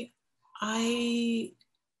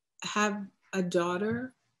have a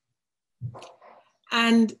daughter,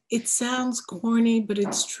 and it sounds corny, but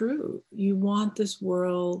it's true. You want this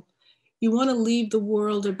world, you want to leave the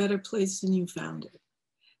world a better place than you found it.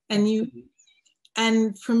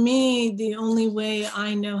 And for me, the only way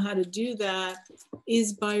I know how to do that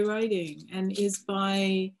is by writing, and is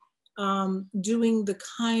by doing the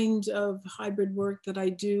kind of hybrid work that I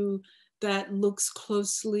do that looks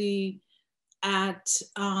closely at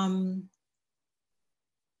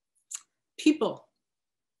people.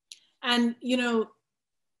 And, you know,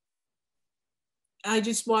 I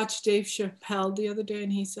just watched Dave Chappelle the other day,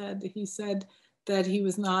 and he said that he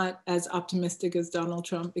was not as optimistic as Donald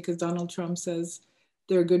Trump, because Donald Trump says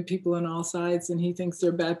there are good people on all sides, and he thinks there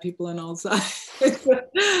are bad people on all sides.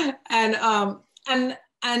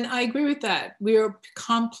 And I agree with that. We are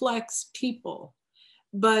complex people,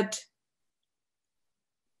 but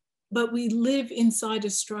we live inside a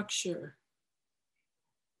structure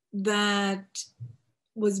that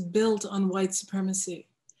was built on white supremacy.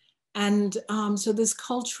 And so this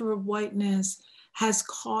culture of whiteness has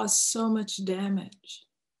caused so much damage.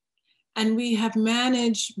 And we have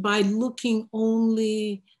managed, by looking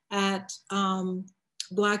only at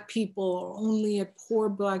Black people, or only at poor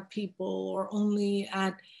Black people, or only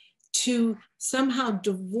at, to somehow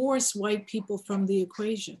divorce white people from the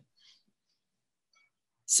equation.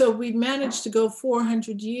 So we managed to go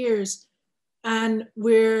 400 years, and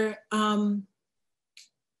where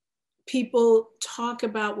people talk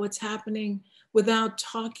about what's happening without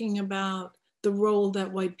talking about the role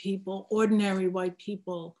that white people, ordinary white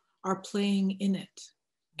people, are playing in it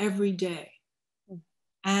every day.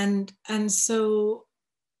 And so,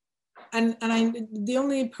 and the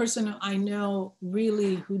only person I know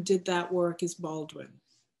really who did that work is Baldwin,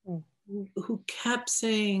 who kept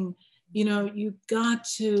saying, you know, you got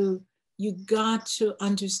to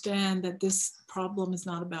understand that this problem is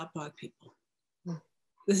not about Black people.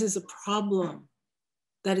 This is a problem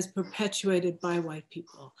that is perpetuated by white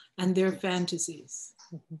people and their fantasies.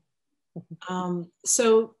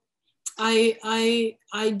 So I'm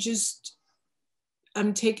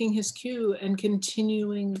taking his cue and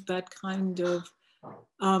continuing that kind of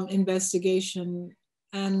investigation.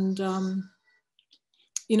 And,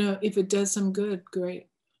 you know, if it does some good, great.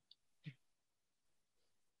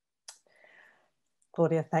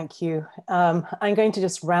 Claudia, thank you. I'm going to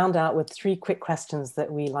just round out with 3 quick questions that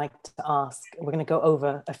we like to ask. We're going to go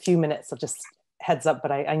over a few minutes of just heads up, but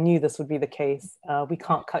I knew this would be the case. We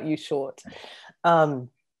can't cut you short.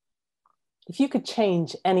 If you could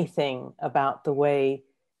change anything about the way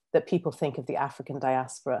that people think of the African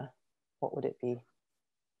diaspora, what would it be?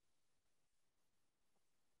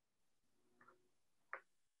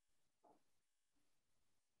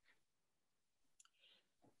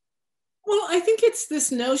 Well, I think it's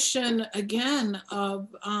this notion, again, of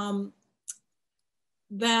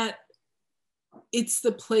that it's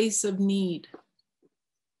the place of need,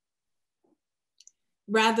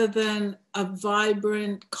 rather than a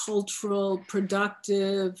vibrant, cultural,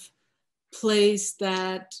 productive place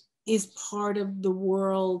that is part of the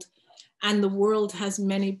world, and the world has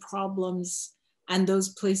many problems, and those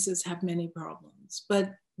places have many problems.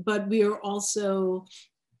 But we are also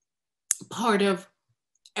part of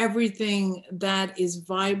everything that is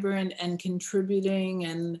vibrant and contributing.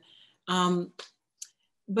 And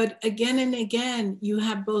but again and again, you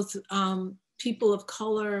have both people of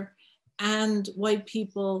color and white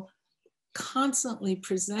people constantly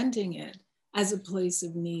presenting it as a place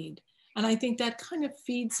of need. And I think that kind of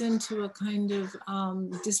feeds into a kind of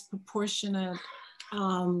disproportionate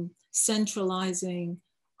centralizing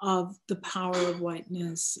of the power of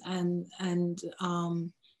whiteness, and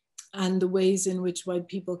the ways in which white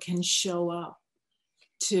people can show up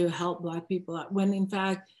to help Black people out, when in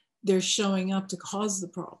fact they're showing up to cause the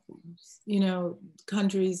problems. You know,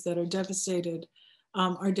 countries that are devastated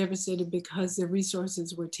because their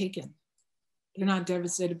resources were taken. They're not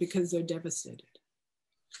devastated because they're devastated.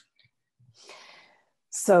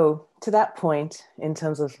 So to that point, in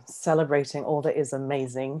terms of celebrating all that is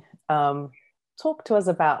amazing, talk to us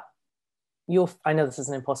about I know this is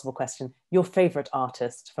an impossible question, your favorite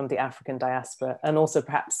artist from the African diaspora, and also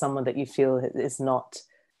perhaps someone that you feel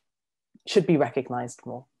should be recognized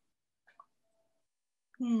more.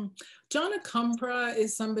 Jonna Kumbra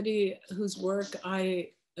is somebody whose work I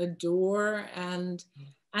adore, and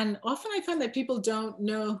often I find that people don't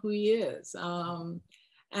know who he is.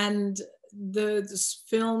 And the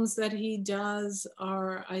films that he does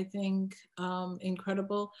are, I think,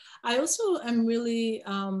 incredible. I also am really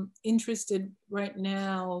interested right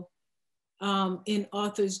now in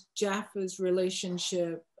authors Jaffa's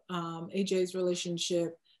relationship, AJ's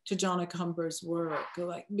relationship to Jonna Kumbra's work,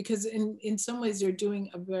 because in some ways they're doing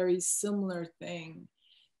a very similar thing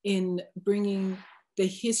in bringing the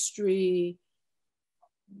history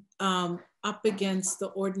up against the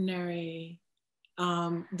ordinary.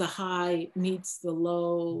 The high meets the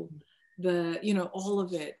low, all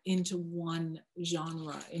of it into one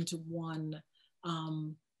genre, into one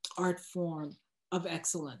art form of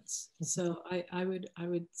excellence. So I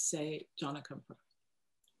would say Jonna Kumbra.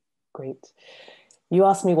 Great. You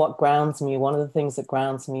asked me what grounds me. One of the things that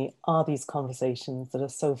grounds me are these conversations that are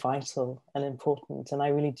so vital and important. And I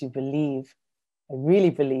really believe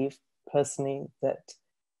personally that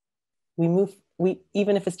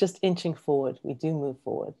even if it's just inching forward, we do move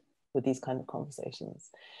forward with these kind of conversations.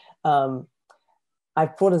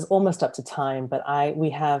 I've brought us almost up to time, but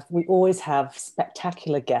we always have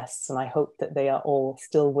spectacular guests, and I hope that they are all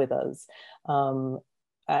still with us.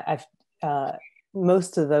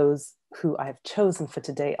 Most of those who I've chosen for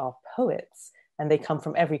today are poets, and they come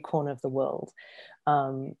from every corner of the world.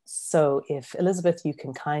 So if Elizabeth, you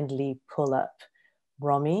can kindly pull up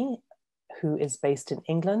Romy, who is based in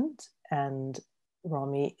England, and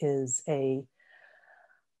Romy is a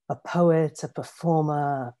a poet, a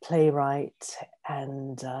performer, a playwright,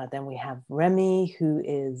 and then we have Remy, who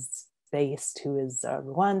is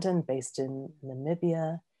Rwandan, based in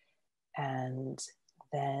Namibia, and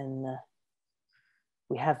then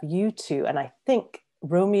we have you two, and I think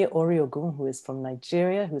Romy Oriogun, who is from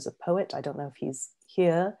Nigeria, who's a poet. I don't know if he's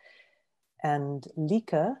here, and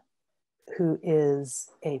Lika, who is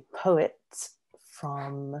a poet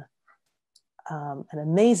from an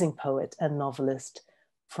amazing poet and novelist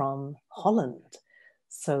from Holland.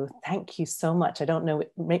 So thank you so much. I don't know,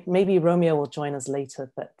 maybe Romeo will join us later,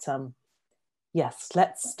 but yes,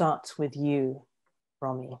 let's start with you,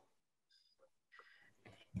 Romy.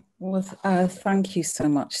 Well, thank you so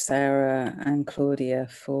much, Sarah and Claudia,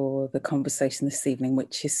 for the conversation this evening,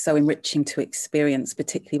 which is so enriching to experience,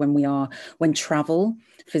 particularly when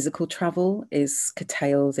physical travel is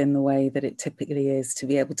curtailed in the way that it typically is, to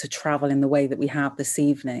be able to travel in the way that we have this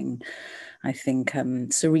evening, I think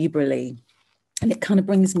cerebrally. And it kind of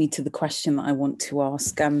brings me to the question that I want to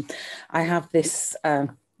ask. I have this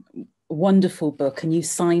wonderful book, and you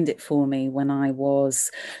signed it for me when I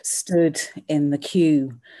stood in the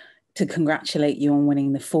queue to congratulate you on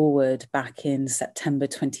winning the Forward back in September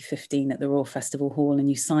 2015 at the Royal Festival Hall, and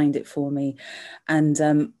you signed it for me. And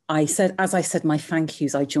as I said my thank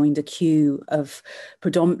yous, I joined a queue of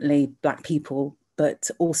predominantly Black people, but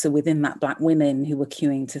also within that Black women who were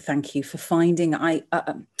queuing to thank you for finding,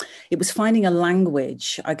 it was finding a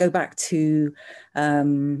language. I go back to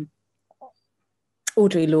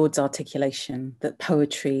Audre Lorde's articulation that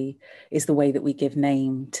poetry is the way that we give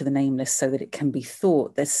name to the nameless so that it can be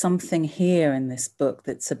thought. There's something here in this book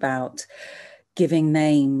that's about giving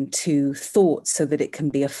name to thought so that it can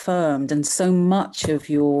be affirmed. And so much of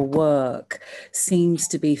your work seems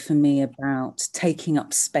to be, for me, about taking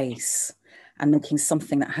up space and making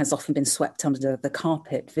something that has often been swept under the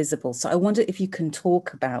carpet visible. So I wonder if you can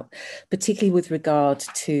talk about, particularly with regard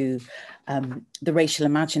to the Racial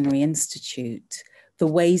Imaginary Institute, the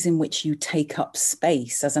ways in which you take up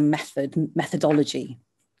space as a methodology.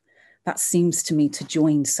 That seems to me to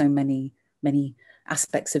join so many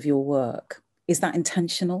aspects of your work. Is that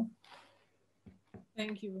intentional?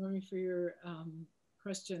 Thank you, Romy, for your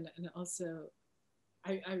question. And also,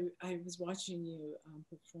 I was watching you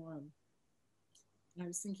perform, and I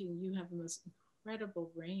was thinking you have the most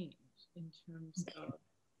incredible range in terms of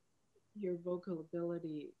your vocal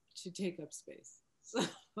ability to take up space.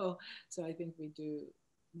 So I think we do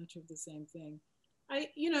much of the same thing.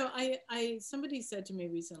 Somebody said to me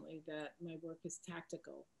recently that my work is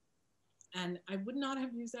tactical, and I would not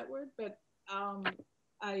have used that word, but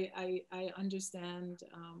I understand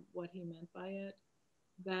what he meant by it.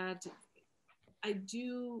 That I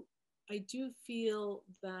do feel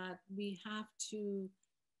that we have to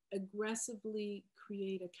aggressively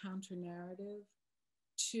create a counter narrative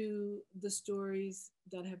to the stories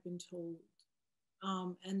that have been told.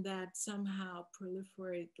 And that somehow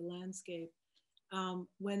proliferate the landscape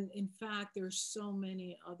when in fact there's so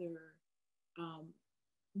many other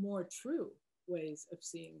more true ways of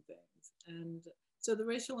seeing things. And so the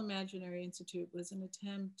Racial Imaginary Institute was an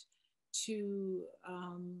attempt to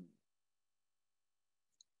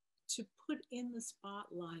put in the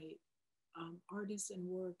spotlight artists and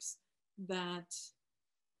works that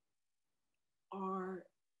are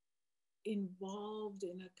involved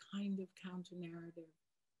in a kind of counter narrative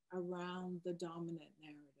around the dominant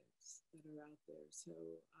narratives that are out there. So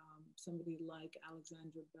somebody like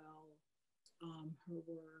Alexandra Bell, her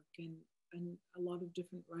work, and a lot of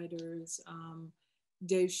different writers,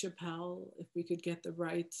 Dave Chappelle, if we could get the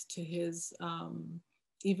rights to his,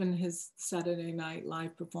 even his Saturday Night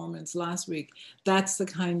Live performance last week, that's the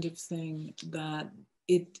kind of thing that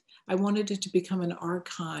I wanted it to become an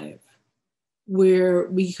archive where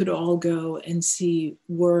we could all go and see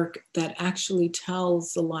work that actually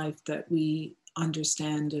tells the life that we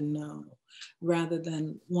understand and know, rather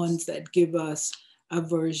than ones that give us a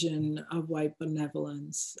version of white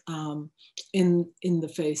benevolence in the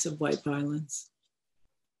face of white violence.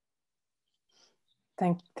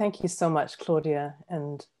 Thank you so much, Claudia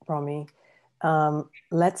and Romy.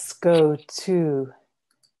 Let's go to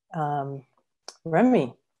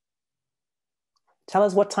Remy. Tell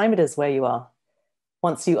us what time it is where you are,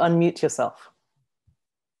 once you unmute yourself.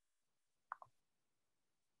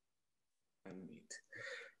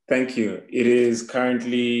 Thank you. It is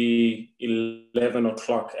currently 11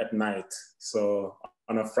 o'clock at night. So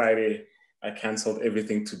on a Friday, I canceled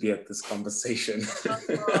everything to be at this conversation.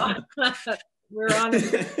 We're on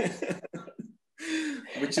it.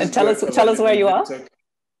 And tell us where you are.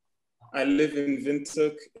 I live in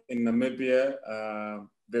Windhoek in Namibia.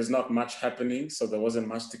 There's not much happening, so there wasn't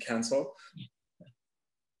much to cancel.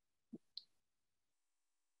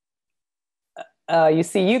 You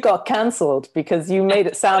see, you got cancelled because you made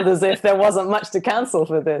it sound as if there wasn't much to cancel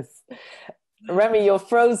for this. Remy, you're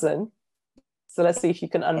frozen. So let's see if you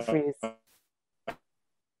can unfreeze.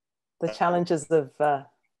 The challenges of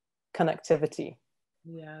connectivity.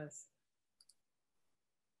 Yes.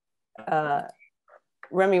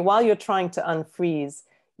 Remy, while you're trying to unfreeze,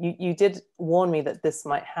 you did warn me that this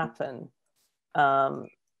might happen.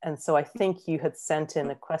 And so I think you had sent in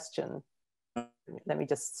a question. Let me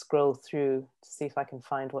just scroll through to see if I can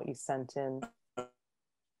find what you sent in.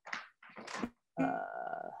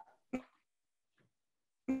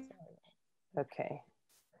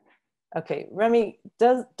 Okay, Remy,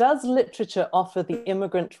 does literature offer the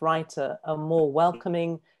immigrant writer a more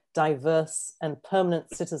welcoming, diverse, and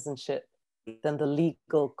permanent citizenship than the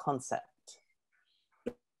legal concept?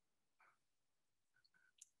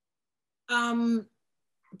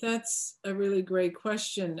 That's a really great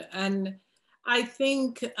question. And I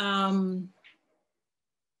think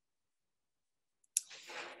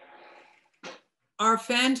our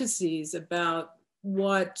fantasies about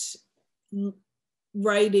what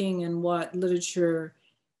writing and what literature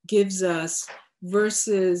gives us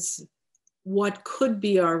versus what could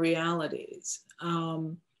be our realities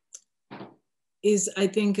is, I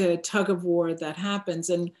think, a tug of war that happens.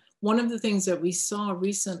 And one of the things that we saw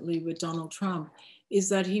recently with Donald Trump is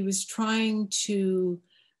that he was trying to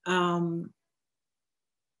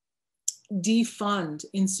defund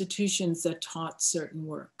institutions that taught certain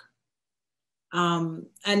work.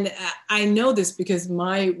 And I know this because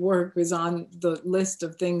my work was on the list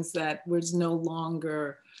of things that was no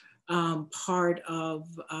longer part of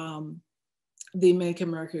the Make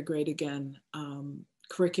America Great Again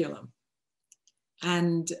curriculum.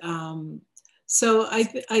 And so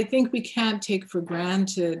I think we can't take for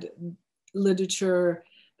granted literature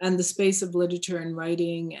and the space of literature and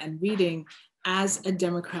writing and reading as a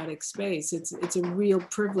democratic space. It's a real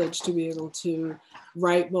privilege to be able to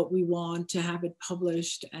write what we want, to have it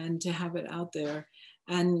published, and to have it out there.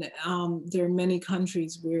 And there are many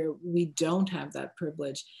countries where we don't have that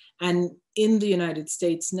privilege. And in the United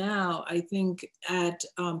States now, I think at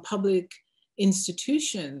public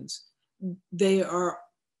institutions, they are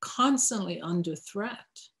constantly under threat,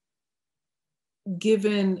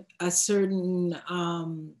 given a certain,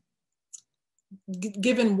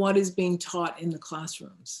 given what is being taught in the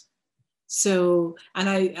classrooms. So, and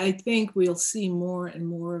I think we'll see more and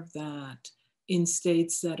more of that in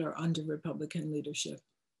states that are under Republican leadership.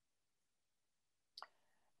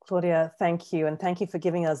 Claudia, thank you. And thank you for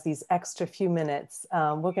giving us these extra few minutes.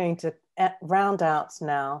 We're going to round out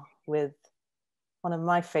now with one of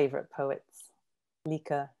my favorite poets,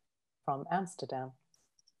 Lieke from Amsterdam.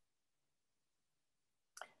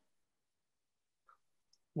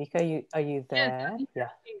 Lieke, are you there? Yes, yeah.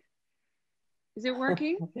 Is it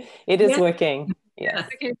working? It is working. Yes.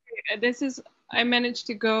 Okay. I managed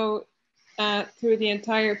to go through the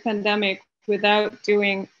entire pandemic without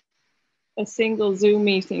doing a single Zoom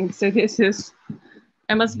meeting. So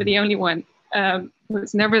I must be the only one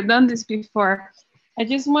who's never done this before. I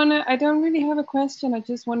don't really have a question. I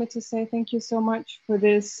just wanted to say thank you so much for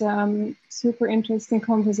this super interesting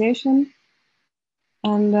conversation.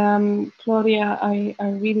 And Claudia, I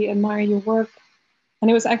really admire your work. And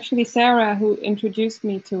it was actually Sarah who introduced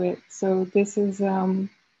me to it. So this is, well,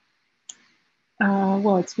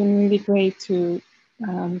 it's been really great to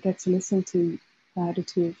get to listen to the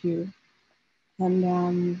two of you.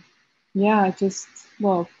 And yeah,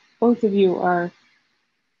 well, both of you are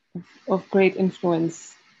of great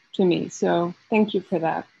influence to me. So thank you for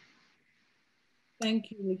that. Thank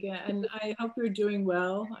you, Lieke. And I hope you're doing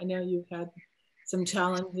well. I know you've had some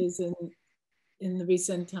challenges in the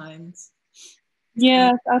recent times.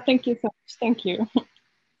 Yes, thank you so much. Thank you.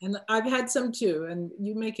 And I've had some too, and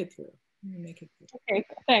you make it through. You make it through. Okay,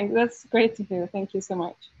 thanks. That's great to hear. Thank you so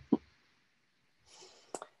much.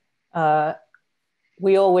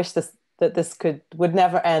 We all wish that this would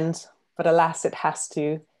never end, but alas, it has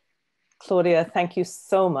to. Claudia, thank you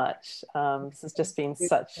so much. This has just been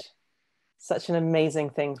such an amazing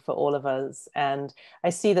thing for all of us. And I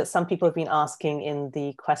see that some people have been asking in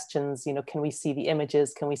the questions, can we see the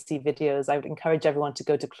images? Can we see videos? I would encourage everyone to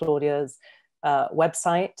go to Claudia's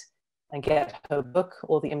website and get her book.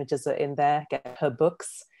 All the images are in there, get her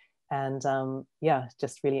books. And yeah,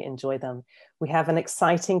 just really enjoy them. We have an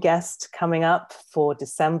exciting guest coming up for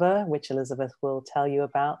December, which Elizabeth will tell you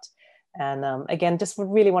about. And again, just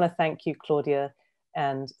really want to thank you, Claudia,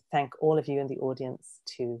 and thank all of you in the audience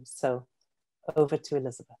too. So over to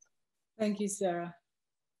Elizabeth. Thank you, Sarah.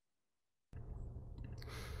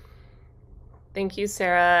 Thank you,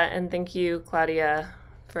 Sarah, and thank you, Claudia,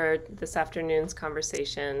 for this afternoon's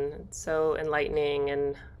conversation. It's so enlightening,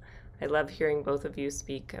 and I love hearing both of you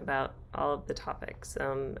speak about all of the topics.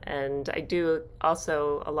 And I do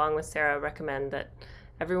also, along with Sarah, recommend that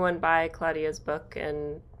everyone buy Claudia's book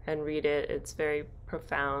and read it. It's very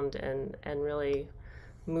profound and really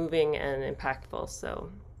moving and impactful. So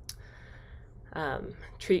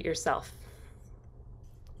treat yourself.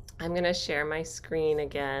 I'm going to share my screen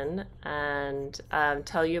again and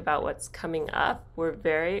tell you about what's coming up. We're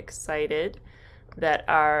very excited that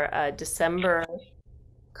our December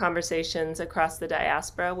conversations across the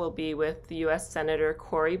diaspora will be with the U.S. Senator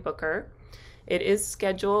Cory Booker. It is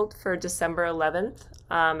scheduled for December 11th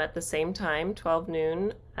at the same time, 12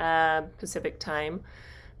 noon Pacific time.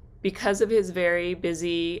 Because of his very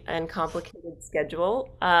busy and complicated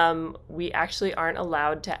schedule, we actually aren't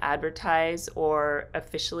allowed to advertise or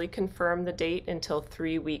officially confirm the date until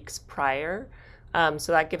 3 weeks prior.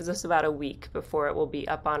 So that gives us about a week before it will be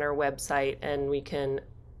up on our website, and we can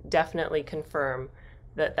definitely confirm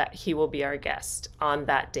that he will be our guest on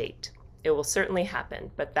that date. It will certainly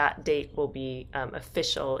happen, but that date will be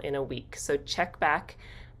official in a week. So check back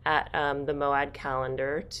at the MOAD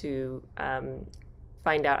calendar to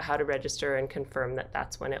find out how to register and confirm that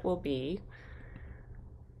that's when it will be.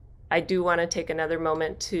 I do want to take another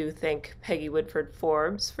moment to thank Peggy Woodford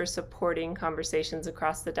Forbes for supporting Conversations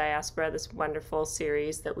Across the Diaspora, this wonderful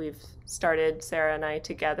series that we've started, Sarah and I,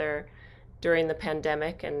 together during the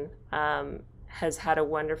pandemic, and has had a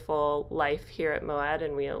wonderful life here at MOAD,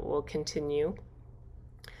 and we will continue.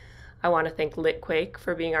 I want to thank Litquake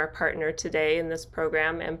for being our partner today in this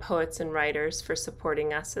program, and Poets and Writers for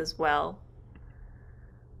supporting us as well.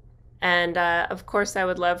 And of course, I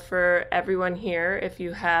would love for everyone here, if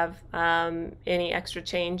you have any extra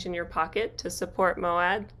change in your pocket, to support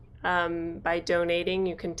MOAD by donating.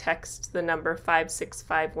 You can text the number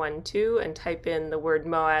 56512 and type in the word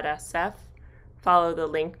MOAD SF. Follow the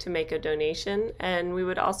link to make a donation. And we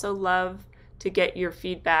would also love to get your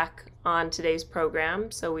feedback on today's program.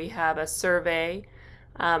 So we have a survey.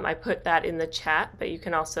 I put that in the chat, but you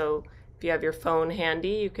can also, if you have your phone handy,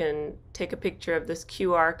 you can take a picture of this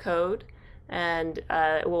QR code and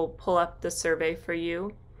it will pull up the survey for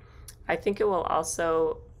you. I think it will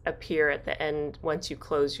also appear at the end once you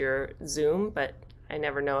close your Zoom, but I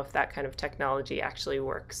never know if that kind of technology actually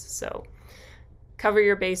works. So cover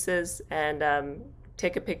your bases and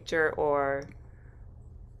take a picture or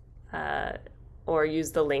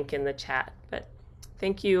use the link in the chat. But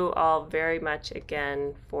thank you all very much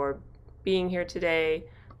again for being here today,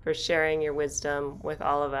 for sharing your wisdom with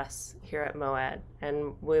all of us here at MOAD.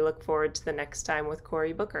 And we look forward to the next time with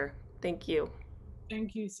Cory Booker. Thank you.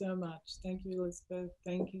 Thank you so much. Thank you, Elizabeth.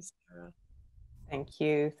 Thank you, Sarah. Thank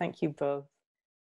you. Thank you both.